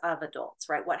desires of adults,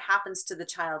 right? What happens to the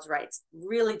child's rights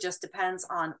really just depends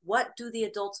on what do the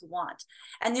adults want.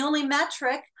 And the only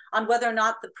metric on whether or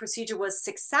not the procedure was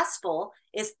successful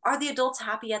is, are the adults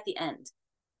happy at the end?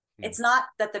 It's not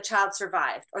that the child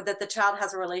survived or that the child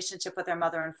has a relationship with their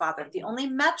mother and father. The only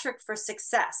metric for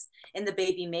success in the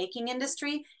baby making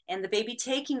industry and the baby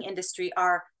taking industry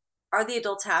are the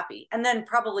adults happy? And then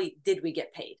probably, did we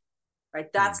get paid?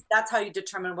 Right? That's how you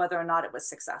determine whether or not it was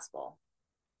successful.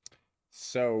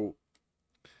 So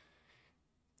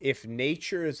if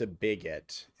nature is a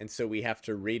bigot, and so we have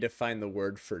to redefine the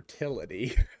word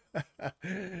fertility,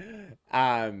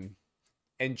 and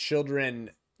children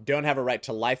don't have a right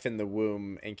to life in the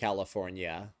womb in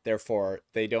California, therefore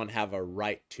they don't have a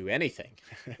right to anything.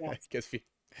 Because if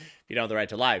you don't have the right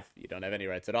to life, you don't have any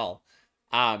rights at all.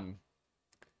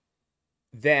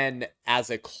 Then as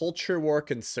a culture war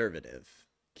conservative,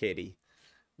 Katy,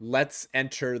 let's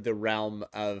enter the realm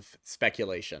of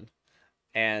speculation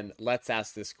and let's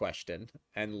ask this question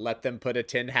and let them put a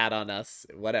tin hat on us,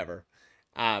 whatever.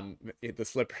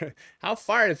 How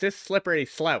far is this slippery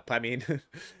slope? I mean,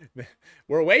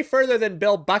 we're way further than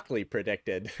Bill Buckley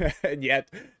predicted, and yet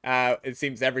it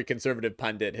seems every conservative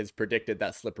pundit has predicted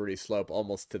that slippery slope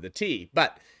almost to the T.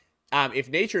 But if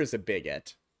nature is a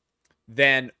bigot,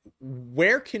 then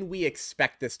where can we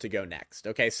expect this to go next?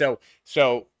 Okay, so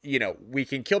we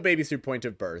can kill babies through point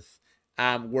of birth.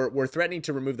 We're threatening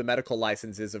to remove the medical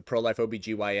licenses of pro-life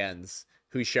OBGYNs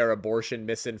who share abortion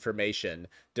misinformation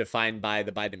defined by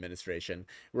the Biden administration.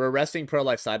 We're arresting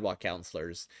pro-life sidewalk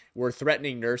counselors. We're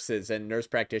threatening nurses and nurse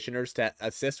practitioners to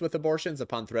assist with abortions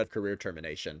upon threat of career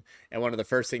termination. And one of the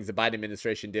first things the Biden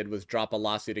administration did was drop a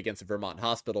lawsuit against a Vermont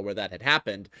hospital where that had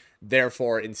happened,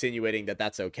 therefore insinuating that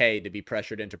that's okay to be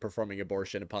pressured into performing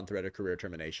abortion upon threat of career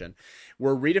termination.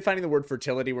 We're redefining the word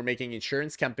fertility. We're making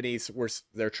insurance companies,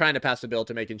 they're trying to pass a bill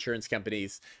to make insurance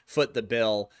companies foot the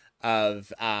bill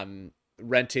of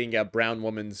renting a brown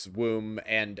woman's womb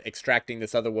and extracting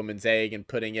this other woman's egg and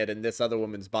putting it in this other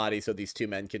woman's body so these two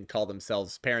men can call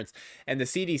themselves parents. And the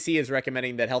CDC is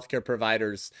recommending that healthcare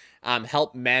providers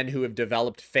help men who have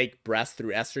developed fake breasts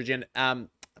through estrogen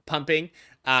pumping,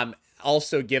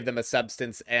 also give them a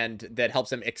substance and that helps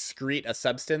them excrete a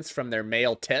substance from their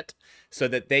male tit so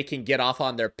that they can get off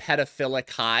on their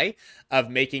pedophilic high of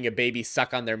making a baby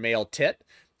suck on their male tit.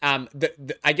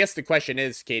 I guess the question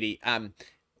is, Katy,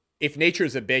 if nature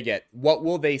is a bigot, what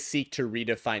will they seek to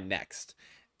redefine next?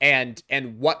 And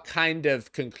what kind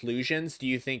of conclusions do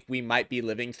you think we might be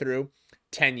living through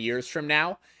 10 years from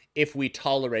now if we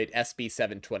tolerate SB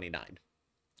 729?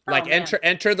 Oh Like man.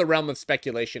 enter the realm of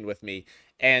speculation with me.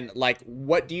 And like,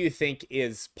 what do you think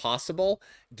is possible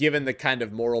given the kind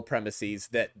of moral premises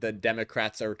that the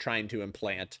Democrats are trying to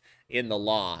implant in the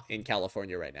law in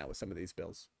California right now with some of these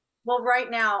bills? Well, right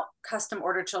now, custom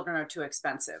ordered children are too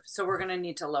expensive, so we're going to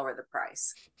need to lower the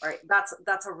price. Right?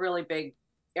 That's a really big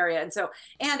area, and so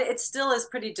and it still is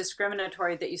pretty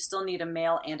discriminatory that you still need a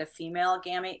male and a female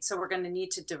gamete. So we're going to need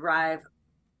to derive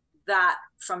that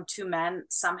from two men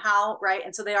somehow, right?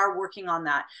 And so they are working on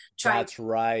that, trying That's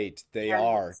right. They and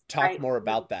are. Talk right. more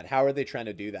about that. How are they trying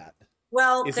to do that?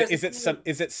 Well, there's a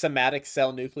Is it somatic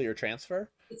cell nuclear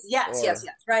transfer? It's, yes, yes, Or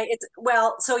yes, right. It's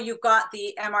well, so you've got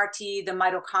the MRT, the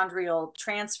mitochondrial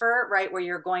transfer, right, where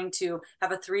you're going to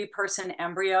have a three-person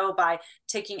embryo by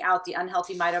taking out the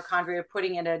unhealthy mitochondria,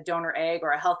 putting in a donor egg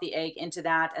or a healthy egg into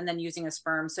that, and then using a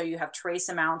sperm. So you have trace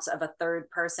amounts of a third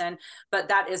person, but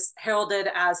that is heralded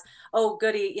as, oh,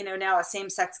 goody, now a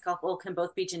same-sex couple can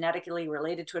both be genetically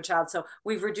related to a child. So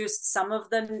we've reduced some of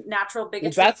the natural well,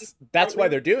 bigotry that's why slightly.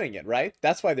 they're doing it, right?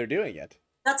 That's why they're doing it.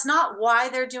 That's not why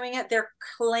they're doing it. They're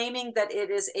claiming that it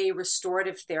is a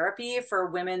restorative therapy for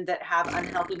women that have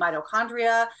unhealthy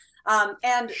mitochondria.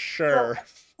 And so Sure.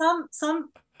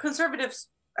 some conservatives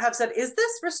have said, is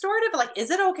this restorative? Like, is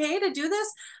it okay to do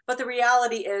this? But the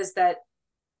reality is that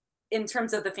in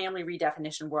terms of the family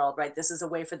redefinition world, right? This is a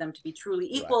way for them to be truly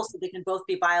Right. equal so they can both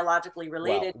be biologically Well,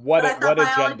 related. But I thought what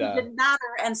biology agenda? didn't matter.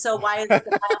 And so why is it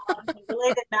that biologically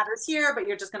related matters here, but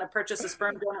you're just going to purchase a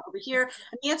sperm donor over here?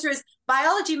 And the answer is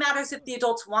biology matters if the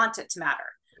adults want it to matter.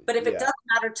 But if it Yeah. doesn't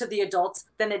matter to the adults,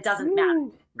 then it doesn't matter,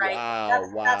 Woo. right? Wow,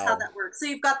 That's how wow. that works. So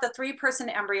you've got the three-person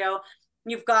embryo,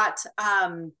 you've got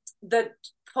the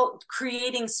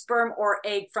creating sperm or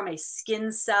egg from a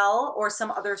skin cell or some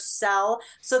other cell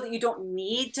so that you don't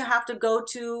need to have to go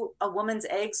to a woman's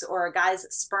eggs or a guy's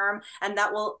sperm, and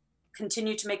that will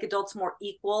continue to make adults more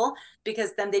equal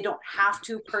because then they don't have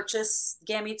to purchase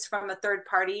gametes from a third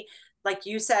party. Like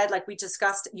you said, like we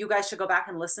discussed, you guys should go back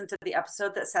and listen to the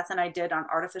episode that Seth and I did on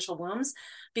artificial wombs,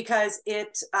 because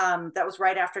that was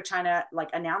right after China like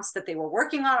announced that they were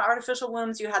working on artificial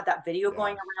wombs. You had that video Yeah.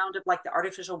 going around of like the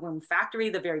artificial womb factory,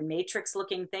 the very matrix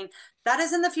looking thing. That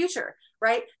is in the future,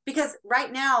 right? Because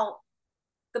right now,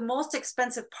 the most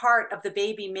expensive part of the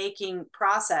baby making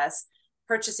process,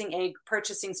 purchasing egg,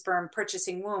 purchasing sperm,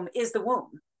 purchasing womb, is the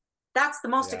womb. That's the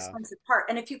most Yeah. expensive part.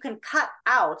 And if you can cut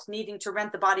out needing to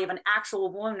rent the body of an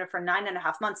actual woman for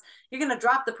 9.5 months, you're going to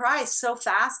drop the price so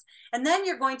fast. And then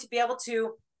you're going to be able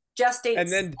to gestate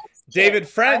And then kids,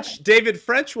 right? David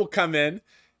French will come in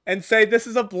and say this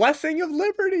is a blessing of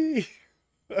liberty.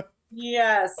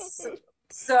 Yes.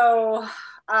 So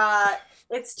uh,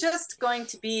 it's just going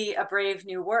to be a brave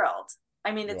new world.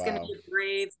 I mean, it's going to Wow. be a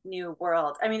brave new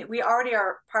world. I mean, we already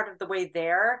are part of the way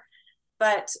there,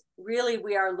 but really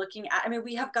we are looking at, I mean,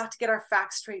 we have got to get our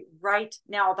facts straight right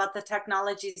now about the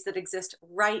technologies that exist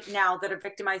right now that are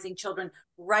victimizing children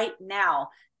right now,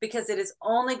 because it is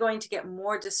only going to get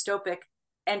more dystopic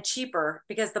and cheaper,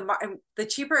 because the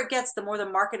cheaper it gets, the more the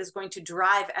market is going to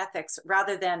drive ethics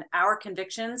rather than our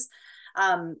convictions,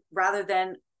 rather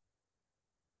than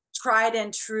tried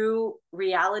and true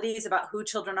realities about who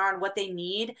children are and what they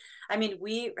need. I mean,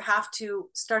 we have to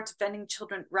start defending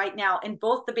children right now in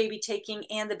both the baby taking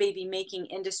and the baby making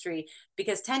industry,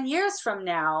 because 10 years from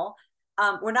now,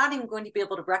 we're not even going to be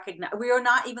able to recognize, we are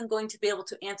not even going to be able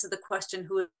to answer the question,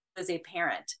 who is a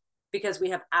parent? Because we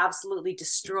have absolutely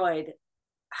destroyed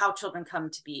how children come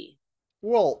to be.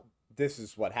 Well, this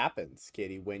is what happens,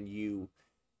 Katie, when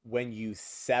you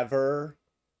sever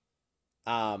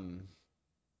um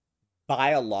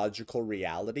biological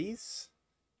realities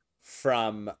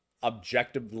from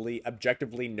objectively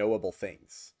knowable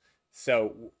things.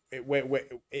 So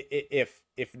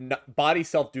if body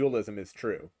self dualism is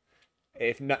true,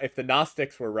 if the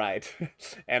Gnostics were right,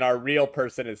 and our real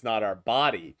person is not our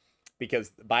body, because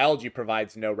biology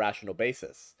provides no rational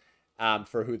basis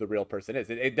for who the real person is.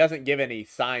 It doesn't give any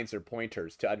signs or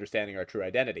pointers to understanding our true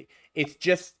identity. It's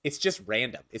just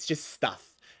random. It's just stuff.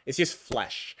 It's just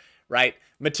flesh, right?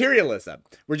 Materialism.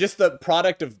 We're just the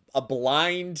product of a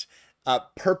blind,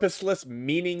 purposeless,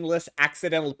 meaningless,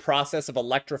 accidental process of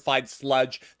electrified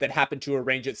sludge that happened to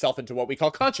arrange itself into what we call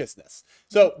consciousness.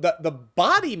 So the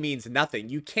body means nothing.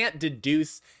 You can't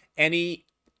deduce any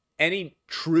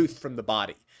truth from the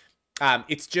body.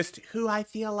 It's just who I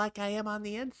feel like I am on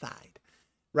the inside,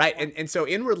 right? And so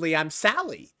inwardly, I'm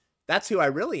Sally. That's who I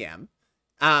really am.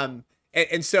 And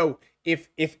so if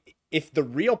the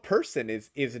real person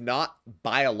is not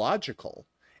biological,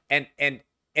 and and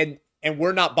and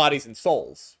we're not bodies and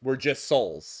souls, we're just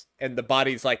souls, and the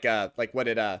body's like what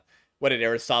did what did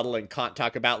Aristotle and Kant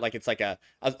talk about? Like it's like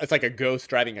a ghost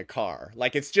driving a car.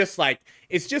 Like it's just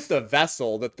a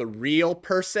vessel that the real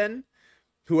person,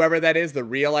 whoever that is, the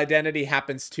real identity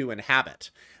happens to inhabit.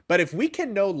 But if we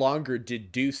can no longer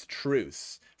deduce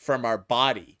truths from our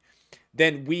body,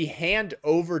 then we hand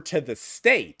over to the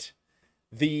state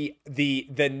the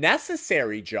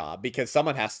necessary job, because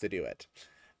someone has to do it,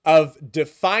 of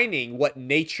defining what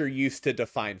nature used to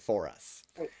define for us.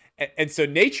 And so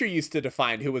nature used to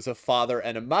define who was a father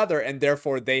and a mother, and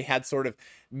therefore they had sort of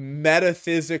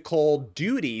metaphysical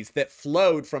duties that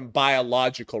flowed from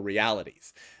biological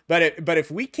realities. But if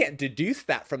we can't deduce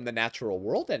that from the natural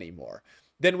world anymore,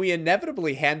 then we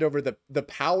inevitably hand over the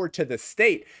power to the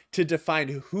state to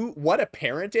define what a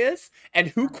parent is and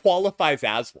who qualifies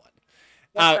as one.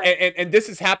 Right. And this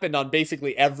has happened on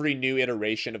basically every new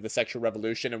iteration of the sexual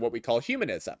revolution and what we call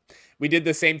humanism. We did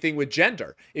the same thing with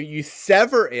gender. If you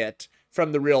sever it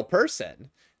from the real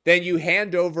person, then you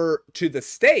hand over to the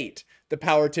state the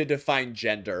power to define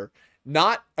gender,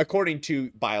 not according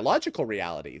to biological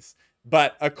realities,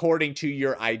 but according to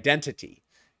your identity.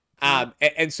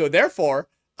 And so therefore,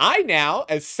 I now,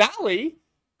 as Sally,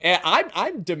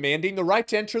 I'm demanding the right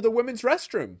to enter the women's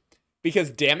restroom.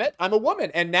 Because, damn it, I'm a woman.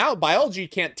 And now biology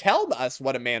can't tell us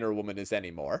what a man or a woman is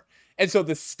anymore. And so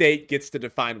the state gets to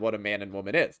define what a man and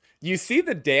woman is. You see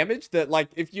the damage that, like,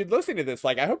 if you're listening to this,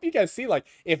 like, I hope you guys see, like,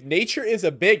 if nature is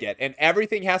a bigot and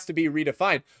everything has to be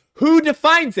redefined, who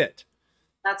defines it?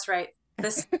 That's right. You're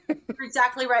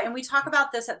exactly right. And we talk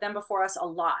about this at Them Before Us a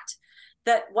lot,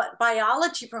 that what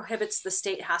biology prohibits, the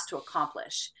state has to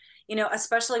accomplish. You know,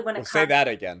 especially when it comes... Say that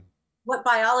again. What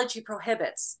biology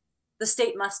prohibits, the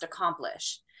state must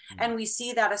accomplish. And we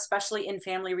see that especially in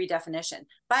family redefinition.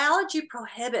 Biology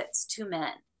prohibits two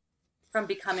men from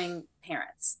becoming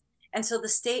parents. And so the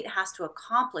state has to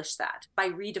accomplish that by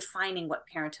redefining what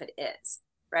parenthood is,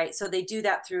 right? So they do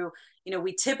that through, you know,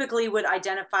 we typically would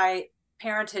identify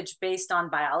parentage based on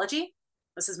biology.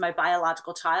 This is my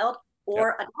biological child,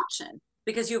 or adoption,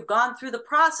 because you've gone through the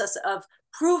process of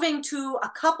proving to a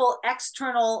couple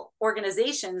external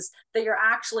organizations that you're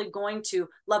actually going to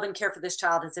love and care for this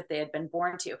child as if they had been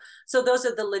born to you. So those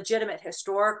are the legitimate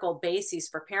historical bases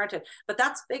for parenthood, but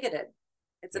that's bigoted.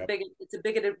 It's a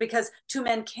bigoted because two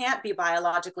men can't be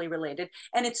biologically related,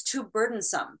 and it's too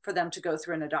burdensome for them to go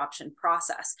through an adoption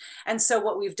process. And so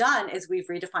what we've done is we've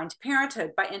redefined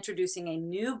parenthood by introducing a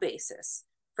new basis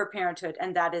for parenthood,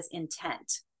 and that is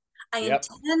intent. I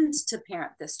intend to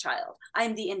parent this child.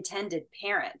 I'm the intended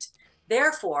parent.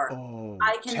 Therefore,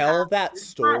 I can tell that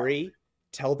story.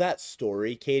 Tell that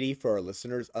story, Katy, for our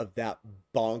listeners, of that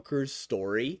bonkers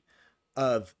story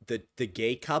of the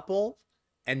gay couple,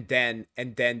 and then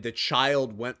the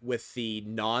child went with the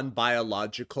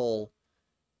non-biological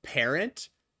parent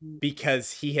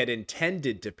because he had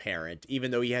intended to parent,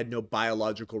 even though he had no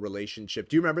biological relationship.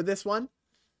 Do you remember this one?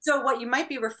 So what you might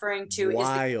be referring to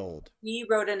is we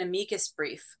wrote an amicus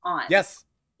brief on. Yes.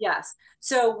 Yes.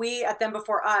 So we at Them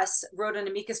Before Us wrote an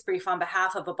amicus brief on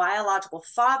behalf of a biological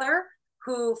father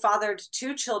who fathered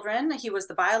two children. He was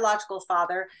the biological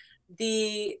father.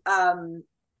 The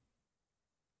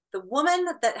woman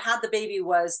that had the baby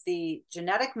was the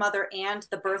genetic mother and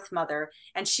the birth mother,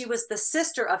 and she was the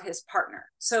sister of his partner.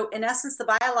 So in essence, the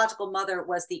biological mother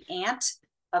was the aunt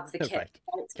of the kid. Right.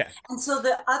 Okay. And so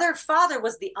the other father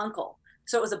was the uncle.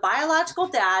 So it was a biological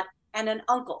dad and an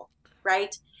uncle,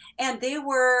 right? And they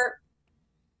were,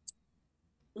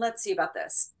 let's see about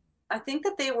this. I think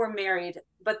that they were married,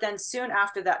 but then soon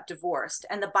after that divorced.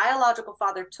 And the biological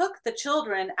father took the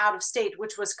children out of state,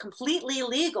 which was completely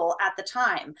legal at the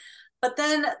time. But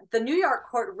then the New York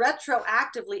court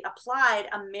retroactively applied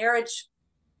a marriage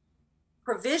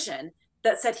provision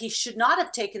that said he should not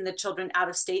have taken the children out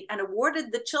of state and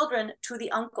awarded the children to the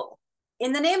uncle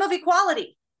in the name of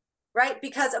equality, right?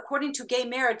 Because according to gay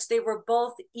marriage, they were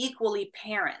both equally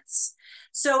parents.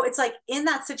 So it's like in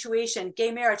that situation,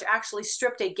 gay marriage actually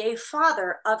stripped a gay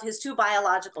father of his two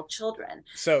biological children.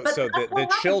 So the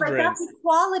children, right? That's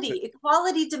equality.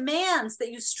 Equality demands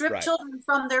that you strip children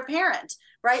from their parent,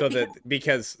 right? So the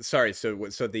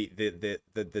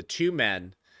two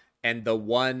men and the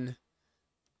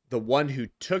one who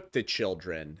took the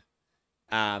children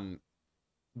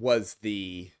was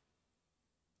the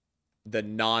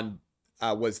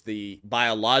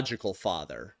biological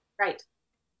father, right?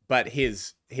 But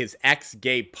his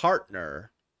ex-gay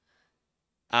partner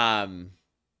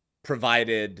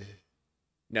provided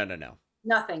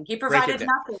nothing. He provided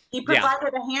nothing. He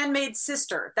provided a handmaid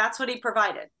sister. That's what he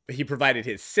provided. He provided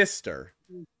his sister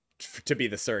to be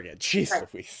the surrogate. Jeez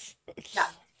Louise.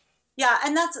 Yeah,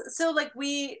 and that's so like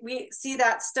we see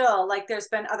that still. Like there's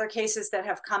been other cases that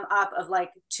have come up of like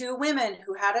two women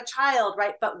who had a child,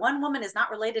 right? But one woman is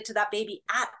not related to that baby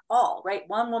at all, right?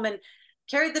 One woman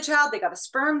carried the child, they got a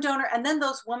sperm donor, and then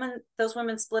those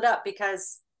women split up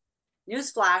because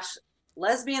newsflash,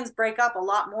 lesbians break up a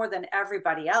lot more than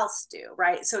everybody else do,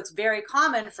 right? So it's very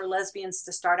common for lesbians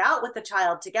to start out with a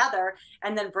child together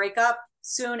and then break up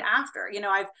soon after.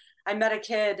 I met a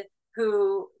kid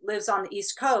who lives on the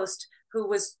East Coast who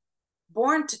was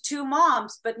born to two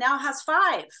moms, but now has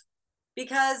five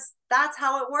because that's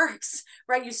how it works,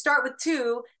 right? You start with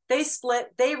two, they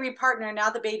split, they repartner. Now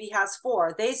the baby has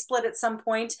four. They split at some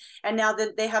point, and now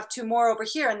they have two more over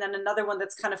here, and then another one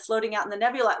that's kind of floating out in the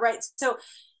nebula, right?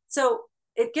 So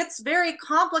it gets very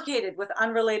complicated with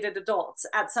unrelated adults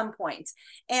at some point.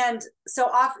 And so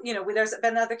there's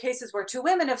been other cases where two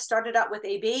women have started out with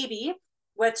a baby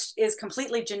which is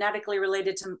completely genetically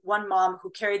related to one mom who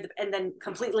carried and then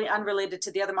completely unrelated to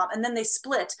the other mom, and then they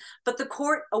split, but the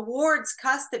court awards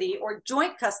custody or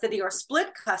joint custody or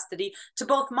split custody to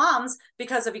both moms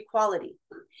because of equality,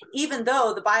 even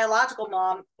though the biological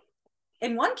mom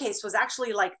in one case was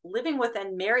actually like living with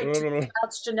and married to the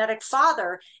child's genetic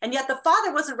father, and yet the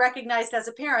father wasn't recognized as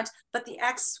a parent, but the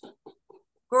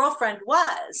ex-girlfriend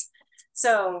was.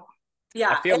 So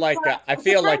yeah, I feel like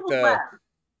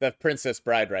the Princess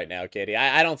Bride right now, Katie.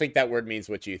 I don't think that word means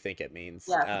what you think it means.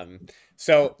 Yeah.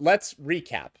 So let's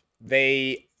recap.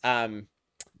 They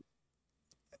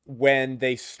when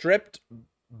they stripped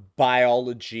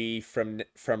biology from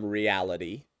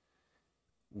reality,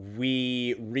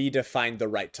 we redefined the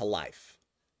right to life.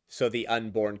 So the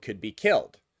unborn could be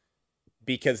killed.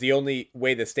 Because the only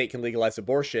way the state can legalize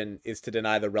abortion is to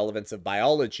deny the relevance of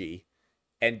biology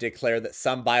and declare that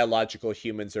some biological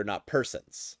humans are not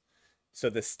persons. So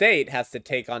the state has to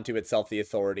take onto itself the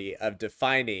authority of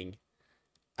defining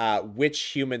which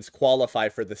humans qualify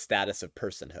for the status of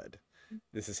personhood.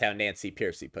 This is how Nancy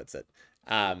Pearcey puts it.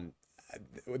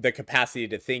 The capacity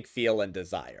to think, feel, and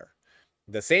desire.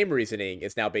 The same reasoning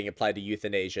is now being applied to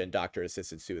euthanasia and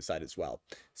doctor-assisted suicide as well.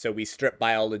 So we strip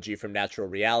biology from natural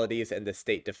realities, and the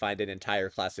state defined an entire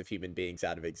class of human beings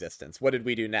out of existence. What did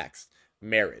we do next?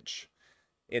 Marriage.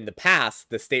 In the past,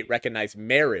 the state recognized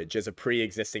marriage as a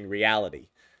pre-existing reality.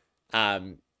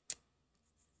 Something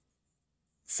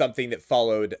that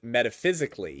followed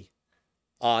metaphysically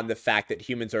on the fact that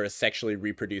humans are a sexually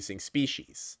reproducing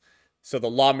species. So the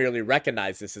law merely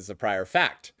recognized this as a prior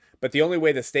fact. But the only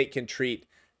way the state can treat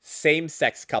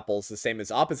same-sex couples the same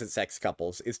as opposite-sex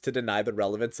couples is to deny the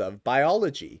relevance of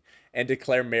biology and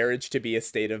declare marriage to be a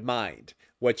state of mind,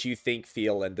 what you think,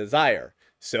 feel, and desire.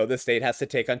 So the state has to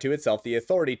take unto itself the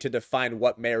authority to define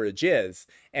what marriage is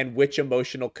and which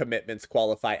emotional commitments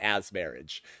qualify as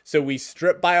marriage. So we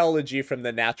strip biology from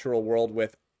the natural world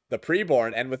with the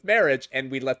preborn and with marriage,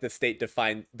 and we let the state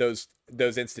define those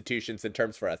institutions and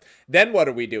terms for us. Then what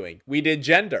are we doing? We did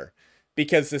gender,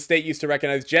 because the state used to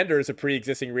recognize gender as a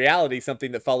pre-existing reality,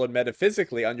 something that followed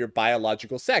metaphysically on your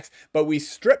biological sex. But we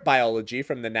strip biology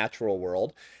from the natural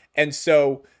world. And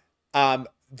so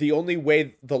the only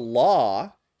way the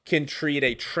law can treat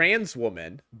a trans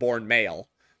woman born male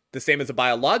the same as a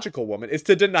biological woman is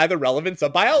to deny the relevance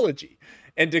of biology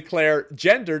and declare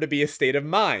gender to be a state of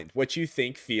mind, what you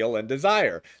think, feel, and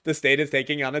desire. The state is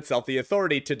taking on itself the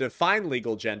authority to define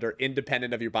legal gender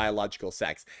independent of your biological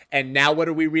sex. And now what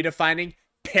are we redefining?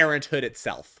 Parenthood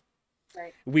itself.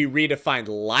 Right. We redefined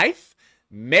life,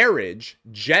 marriage,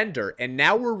 gender, and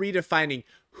now we're redefining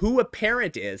who a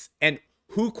parent is and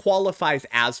who qualifies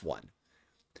as one.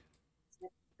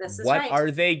 This is what right.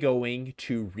 are they going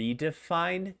to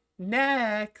redefine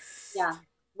next? Yeah.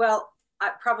 Well,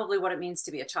 probably what it means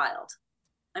to be a child.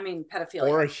 I mean,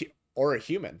 pedophilia. Or a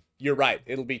human. You're right.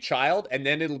 It'll be child, and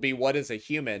then it'll be what is a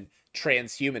human,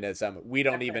 transhumanism. We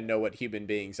don't even know what human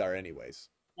beings are anyways.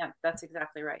 Yeah, that's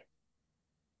exactly right.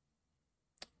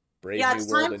 Brave yeah, new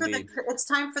world indeed. It's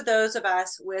time for those of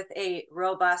us with a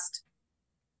robust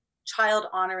child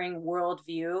honoring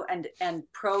worldview and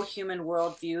pro-human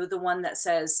worldview, the one that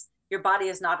says your body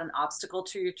is not an obstacle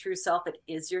to your true self, it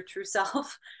is your true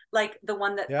self. Like the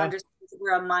one that understands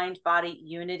we're a mind-body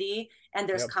unity and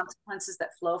there's consequences that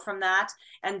flow from that.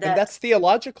 And that's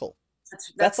theological.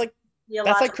 That's like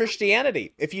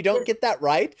Christianity. If you don't get that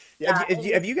right,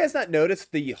 have you guys not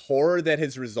noticed the horror that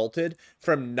has resulted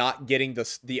from not getting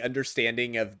the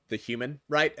understanding of the human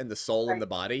right and the soul and the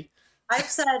body? I've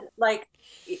said, like,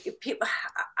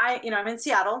 I'm in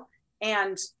Seattle,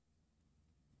 and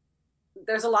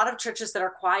there's a lot of churches that are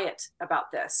quiet about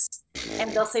this.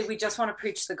 and they'll say, we just want to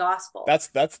preach the gospel. That's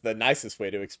the nicest way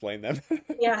to explain them.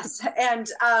 Yes. And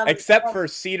except for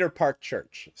Cedar Park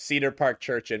Church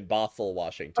in Bothell,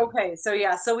 Washington. Okay, so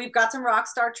yeah, so we've got some rock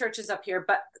star churches up here,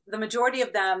 but the majority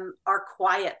of them are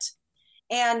quiet.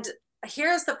 And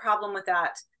here's the problem with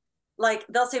that. Like,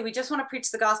 they'll say, we just want to preach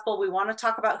the gospel. We want to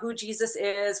talk about who Jesus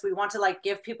is. We want to like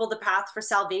give people the path for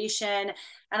salvation.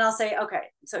 And I'll say, okay,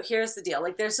 so here's the deal.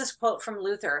 Like, there's this quote from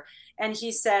Luther, and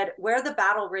he said, where the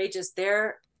battle rages,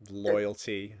 there the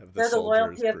loyalty of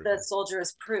the soldier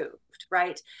is proved,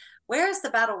 right? Where is the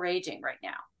battle raging right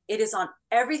now? It is on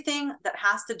everything that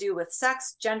has to do with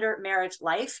sex, gender, marriage,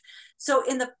 life. So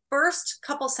in the first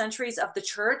couple centuries of the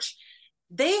church,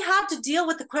 they had to deal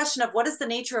with the question of what is the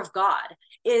nature of God?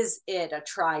 Is it a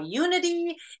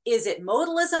triunity? Is it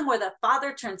modalism where the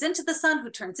Father turns into the Son, who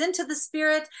turns into the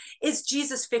Spirit? Is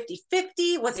Jesus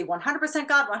 50-50? Was he 100%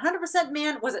 God, 100%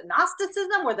 man? Was it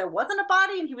Gnosticism where there wasn't a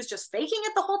body and he was just faking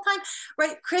it the whole time?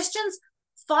 Right? Christians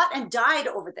fought and died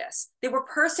over this. They were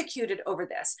persecuted over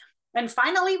this. And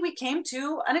finally, we came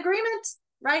to an agreement,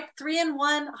 right? 3 in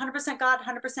 1, 100% God,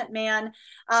 100% man.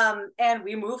 And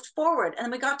we moved forward. And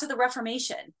then we got to the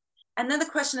Reformation. And then the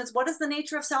question is, what is the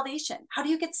nature of salvation? How do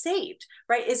you get saved,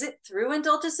 right? Is it through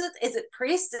indulgences? Is it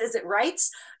priests? Is it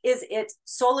rites? Is it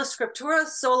sola scriptura,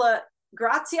 sola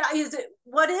gratia?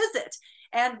 What is it?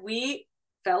 And we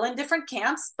fell in different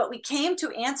camps, but we came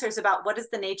to answers about what is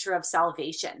the nature of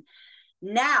salvation.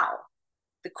 Now,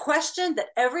 the question that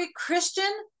every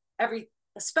Christian,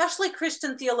 especially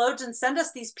Christian theologians send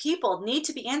us these people need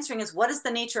to be answering is, what is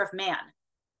the nature of man?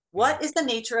 What is the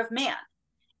nature of man?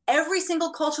 Every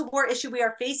single culture war issue we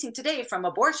are facing today, from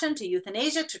abortion to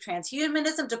euthanasia to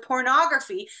transhumanism to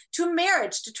pornography to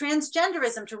marriage to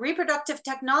transgenderism to reproductive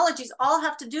technologies, all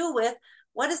have to do with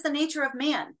what is the nature of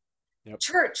man? Yep.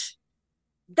 Church,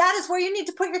 that is where you need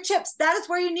to put your chips. That is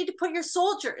where you need to put your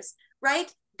soldiers,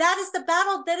 right? That is the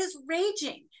battle that is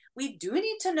raging. We do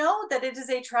need to know that it is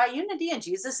a triunity and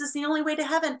Jesus is the only way to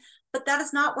heaven, but that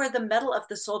is not where the mettle of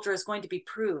the soldier is going to be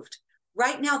proved.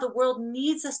 Right now, the world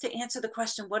needs us to answer the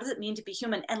question, what does it mean to be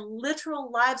human? And literal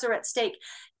lives are at stake.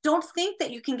 Don't think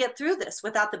that you can get through this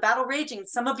without the battle raging,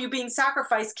 some of you being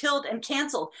sacrificed, killed, and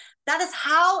canceled. That is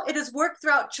how it has worked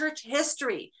throughout church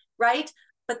history, right?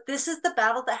 But this is the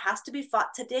battle that has to be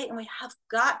fought today. And we have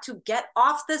got to get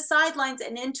off the sidelines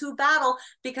and into battle,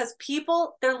 because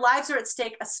people, their lives are at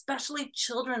stake, especially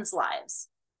children's lives.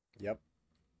 Yep.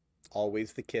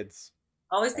 Always the kids.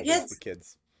 Always the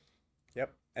kids.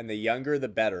 Yep. And the younger, the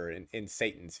better in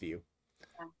Satan's view.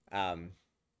 Yeah.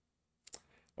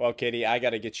 Well, Katy, we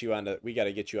got to get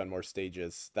you on more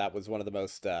stages. That was one of the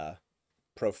most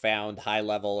profound, high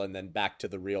level, and then back to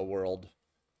the real world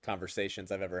conversations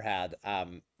I've ever had.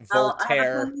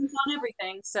 Voltaire. I have on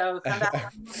everything, so come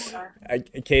back.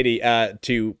 Katy,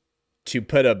 to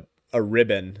put a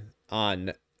ribbon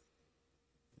on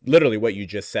literally what you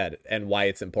just said and why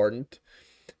it's important.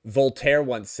 Voltaire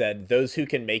once said, those who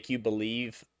can make you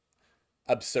believe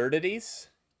absurdities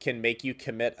can make you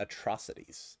commit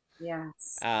atrocities.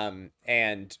 Yes.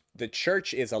 And the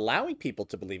church is allowing people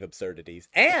to believe absurdities,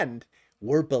 and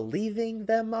we're believing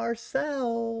them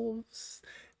ourselves,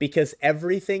 because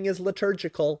everything is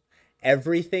liturgical.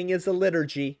 Everything is a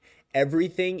liturgy.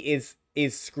 Everything is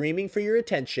screaming for your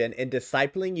attention and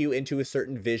discipling you into a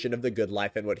certain vision of the good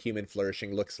life and what human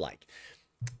flourishing looks like.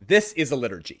 This is a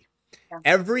liturgy. Yeah.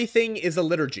 Everything is a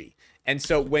liturgy. And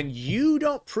so when you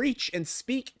don't preach and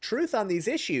speak truth on these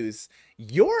issues,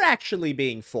 you're actually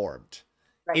being formed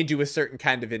into a certain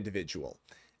kind of individual.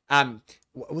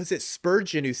 Was it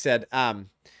Spurgeon who said,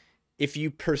 if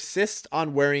you persist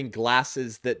on wearing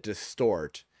glasses that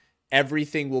distort,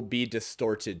 everything will be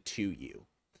distorted to you.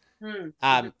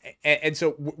 And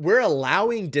so we're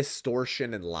allowing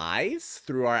distortion and lies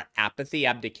through our apathy,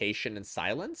 abdication, and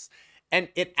silence. And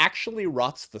it actually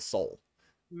rots the soul.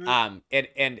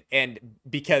 And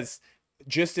because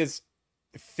just as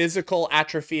physical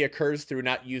atrophy occurs through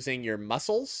not using your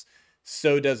muscles,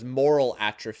 so does moral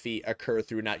atrophy occur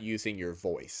through not using your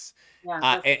voice.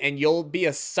 Yeah, and you'll be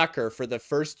a sucker for the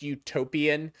first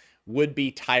utopian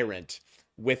would-be tyrant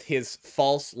with his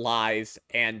false lies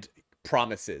and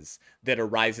promises that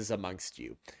arises amongst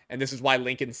you. And this is why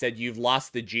Lincoln said, you've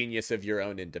lost the genius of your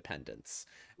own independence.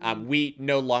 We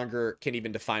no longer can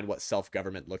even define what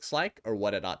self-government looks like or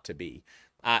what it ought to be.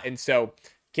 And so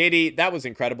Katy, that was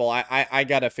incredible. I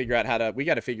gotta figure out how to. We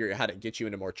gotta figure out how to get you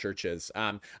into more churches.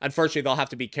 Unfortunately, they'll have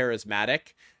to be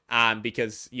charismatic.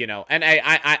 Because and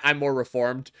I'm more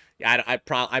reformed.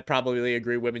 I probably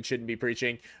agree women shouldn't be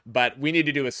preaching, but we need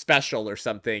to do a special or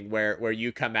something where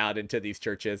you come out into these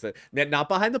churches, not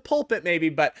behind the pulpit maybe,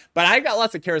 but I got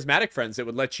lots of charismatic friends that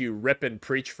would let you rip and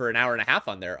preach for an hour and a half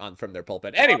on from their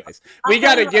pulpit. Anyways, we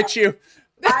got to get you.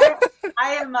 I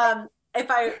I am if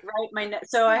I write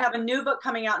so I have a new book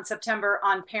coming out in September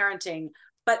on parenting,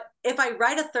 but if I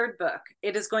write a third book,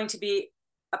 it is going to be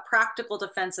a practical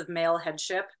defense of male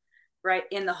headship, right,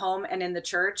 in the home and in the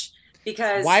church.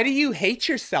 Because why do you hate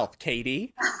yourself,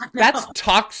 Katy? That's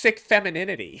toxic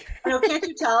femininity. Can't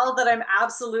you tell that I'm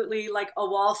absolutely like a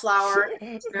wallflower,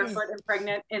 barefoot and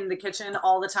pregnant in the kitchen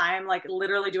all the time, like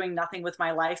literally doing nothing with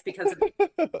my life because of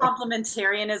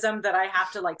complementarianism that I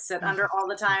have to like sit under all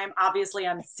the time. Obviously,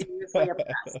 I'm seriously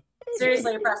oppressed.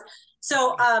 Seriously oppressed.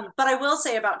 So, but I will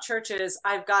say about churches,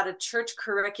 I've got a church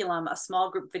curriculum, a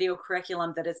small group video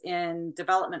curriculum that is in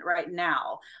development right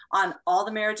now on all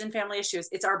the marriage and family issues.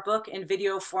 It's our book in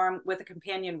video form with a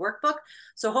companion workbook.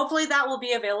 So hopefully that will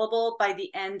be available by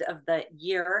the end of the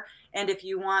year. And if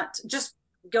you want, just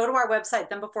go to our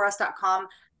website, thembeforeus.com,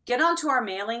 get onto our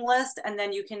mailing list, and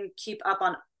then you can keep up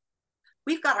on.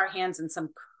 We've got our hands in some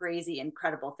crazy,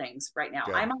 incredible things right now.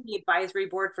 Good. I'm on the advisory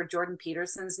board for Jordan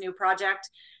Peterson's new project.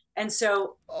 And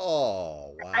so,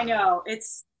 oh, wow. I know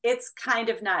it's kind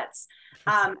of nuts.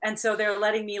 And so they're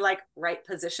letting me like write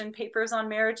position papers on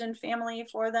marriage and family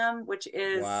for them, which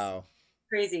is wow.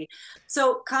 Crazy.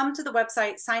 So come to the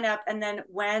website, sign up, and then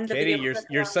when the Katy,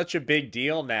 you're such a big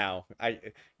deal now.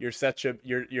 You're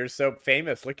so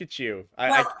famous. Look at you.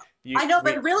 I know,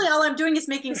 but really all I'm doing is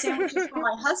making sandwiches for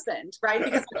my husband, right?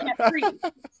 Because I can't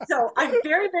breathe. So I'm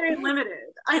very, very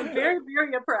limited. I'm very,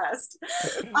 very oppressed.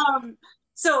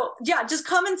 So yeah, just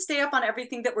come and stay up on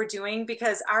everything that we're doing,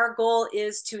 because our goal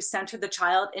is to center the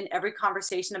child in every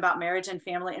conversation about marriage and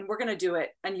family, and we're going to do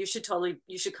it. And you should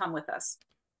come with us.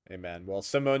 Amen. Well,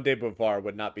 Simone de Beauvoir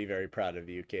would not be very proud of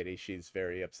you, Katy. She's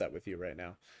very upset with you right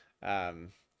now.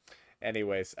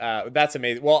 Anyways, that's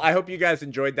amazing. Well, I hope you guys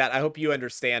enjoyed that. I hope you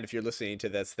understand, if you're listening to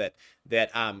this, that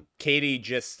Katy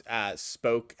just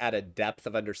spoke at a depth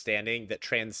of understanding that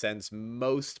transcends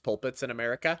most pulpits in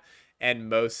America and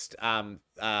most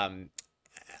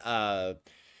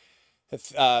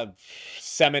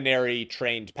seminary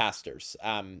trained pastors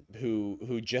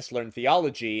who just learned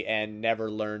theology and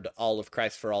never learned all of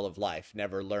Christ for all of life,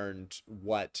 never learned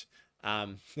what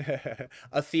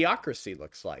a theocracy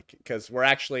looks like, because we're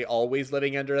actually always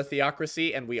living under a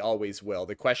theocracy, and we always will.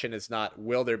 The question is not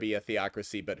will there be a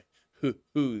theocracy, but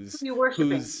whose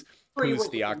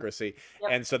theocracy.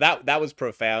 Yep. And so that was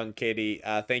profound, Katy.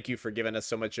 Thank you for giving us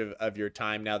so much of your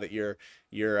time, now that you're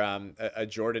a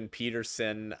Jordan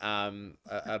Peterson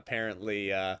apparently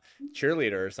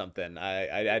cheerleader or something.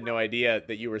 I had no idea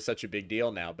that you were such a big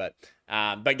deal now, but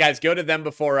guys, go to Them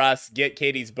Before Us, get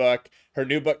Katy's book. Her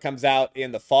new book comes out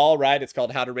in the fall, right? It's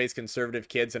called How to Raise Conservative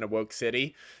Kids in a Woke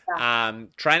City. Yeah.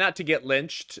 Try not to get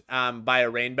lynched by a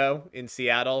rainbow in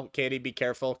Seattle, Katy. Be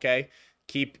careful, okay?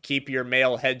 Keep your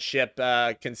male headship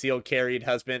concealed carried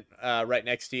husband right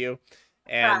next to you,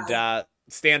 and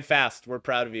stand fast. We're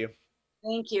proud of you.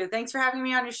 Thank you. Thanks for having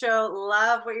me on your show.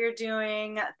 Love what you're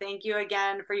doing. Thank you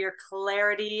again for your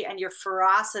clarity and your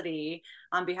ferocity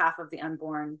on behalf of the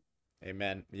unborn.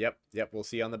 Amen. Yep. We'll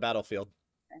see you on the battlefield.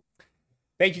 Okay.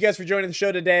 Thank you guys for joining the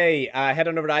show today. Head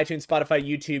on over to iTunes, Spotify,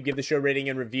 YouTube, give the show a rating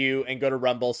and review, and go to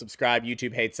Rumble, subscribe.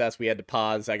 YouTube hates us. We had to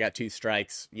pause. I got 2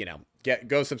 strikes.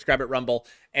 Go subscribe at Rumble.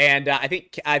 And I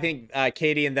think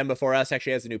Katy and Them Before Us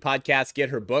actually has a new podcast. Get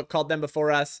her book called Them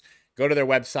Before Us. Go to their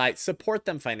website, support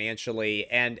them financially,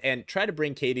 and try to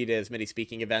bring Katy to as many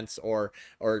speaking events or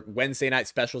Wednesday night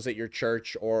specials at your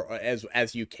church or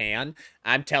as you can.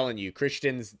 I'm telling you,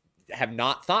 Christians have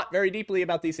not thought very deeply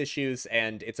about these issues,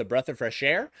 and it's a breath of fresh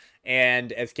air.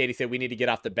 And as Katy said, we need to get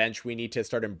off the bench. We need to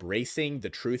start embracing the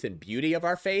truth and beauty of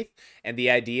our faith and the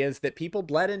ideas that people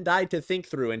bled and died to think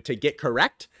through and to get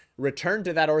correct. Return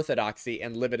to that orthodoxy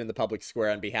and live it in the public square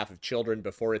on behalf of children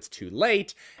before it's too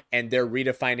late and they're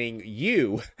redefining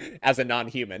you as a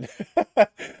non-human.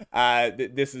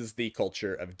 This is the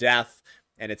culture of death,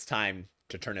 and it's time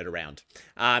to turn it around.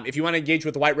 If you want to engage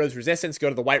with the White Rose Resistance, go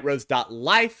to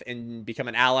thewhiterose.life and become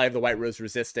an ally of the White Rose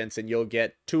Resistance, and you'll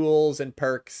get tools and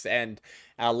perks and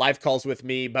live calls with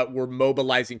me. But we're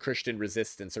mobilizing Christian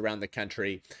resistance around the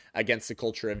country against the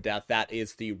culture of death. That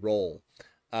is the role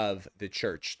of the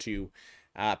church, to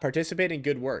participate in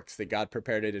good works that God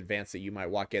prepared in advance that you might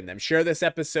walk in them. Share this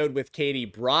episode with Katy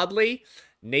broadly.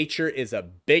 Nature is a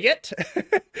bigot.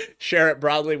 Share it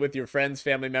broadly with your friends,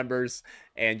 family members,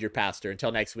 and your pastor.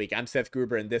 Until next week, I'm Seth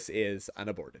Gruber, and this is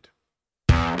Unaborted.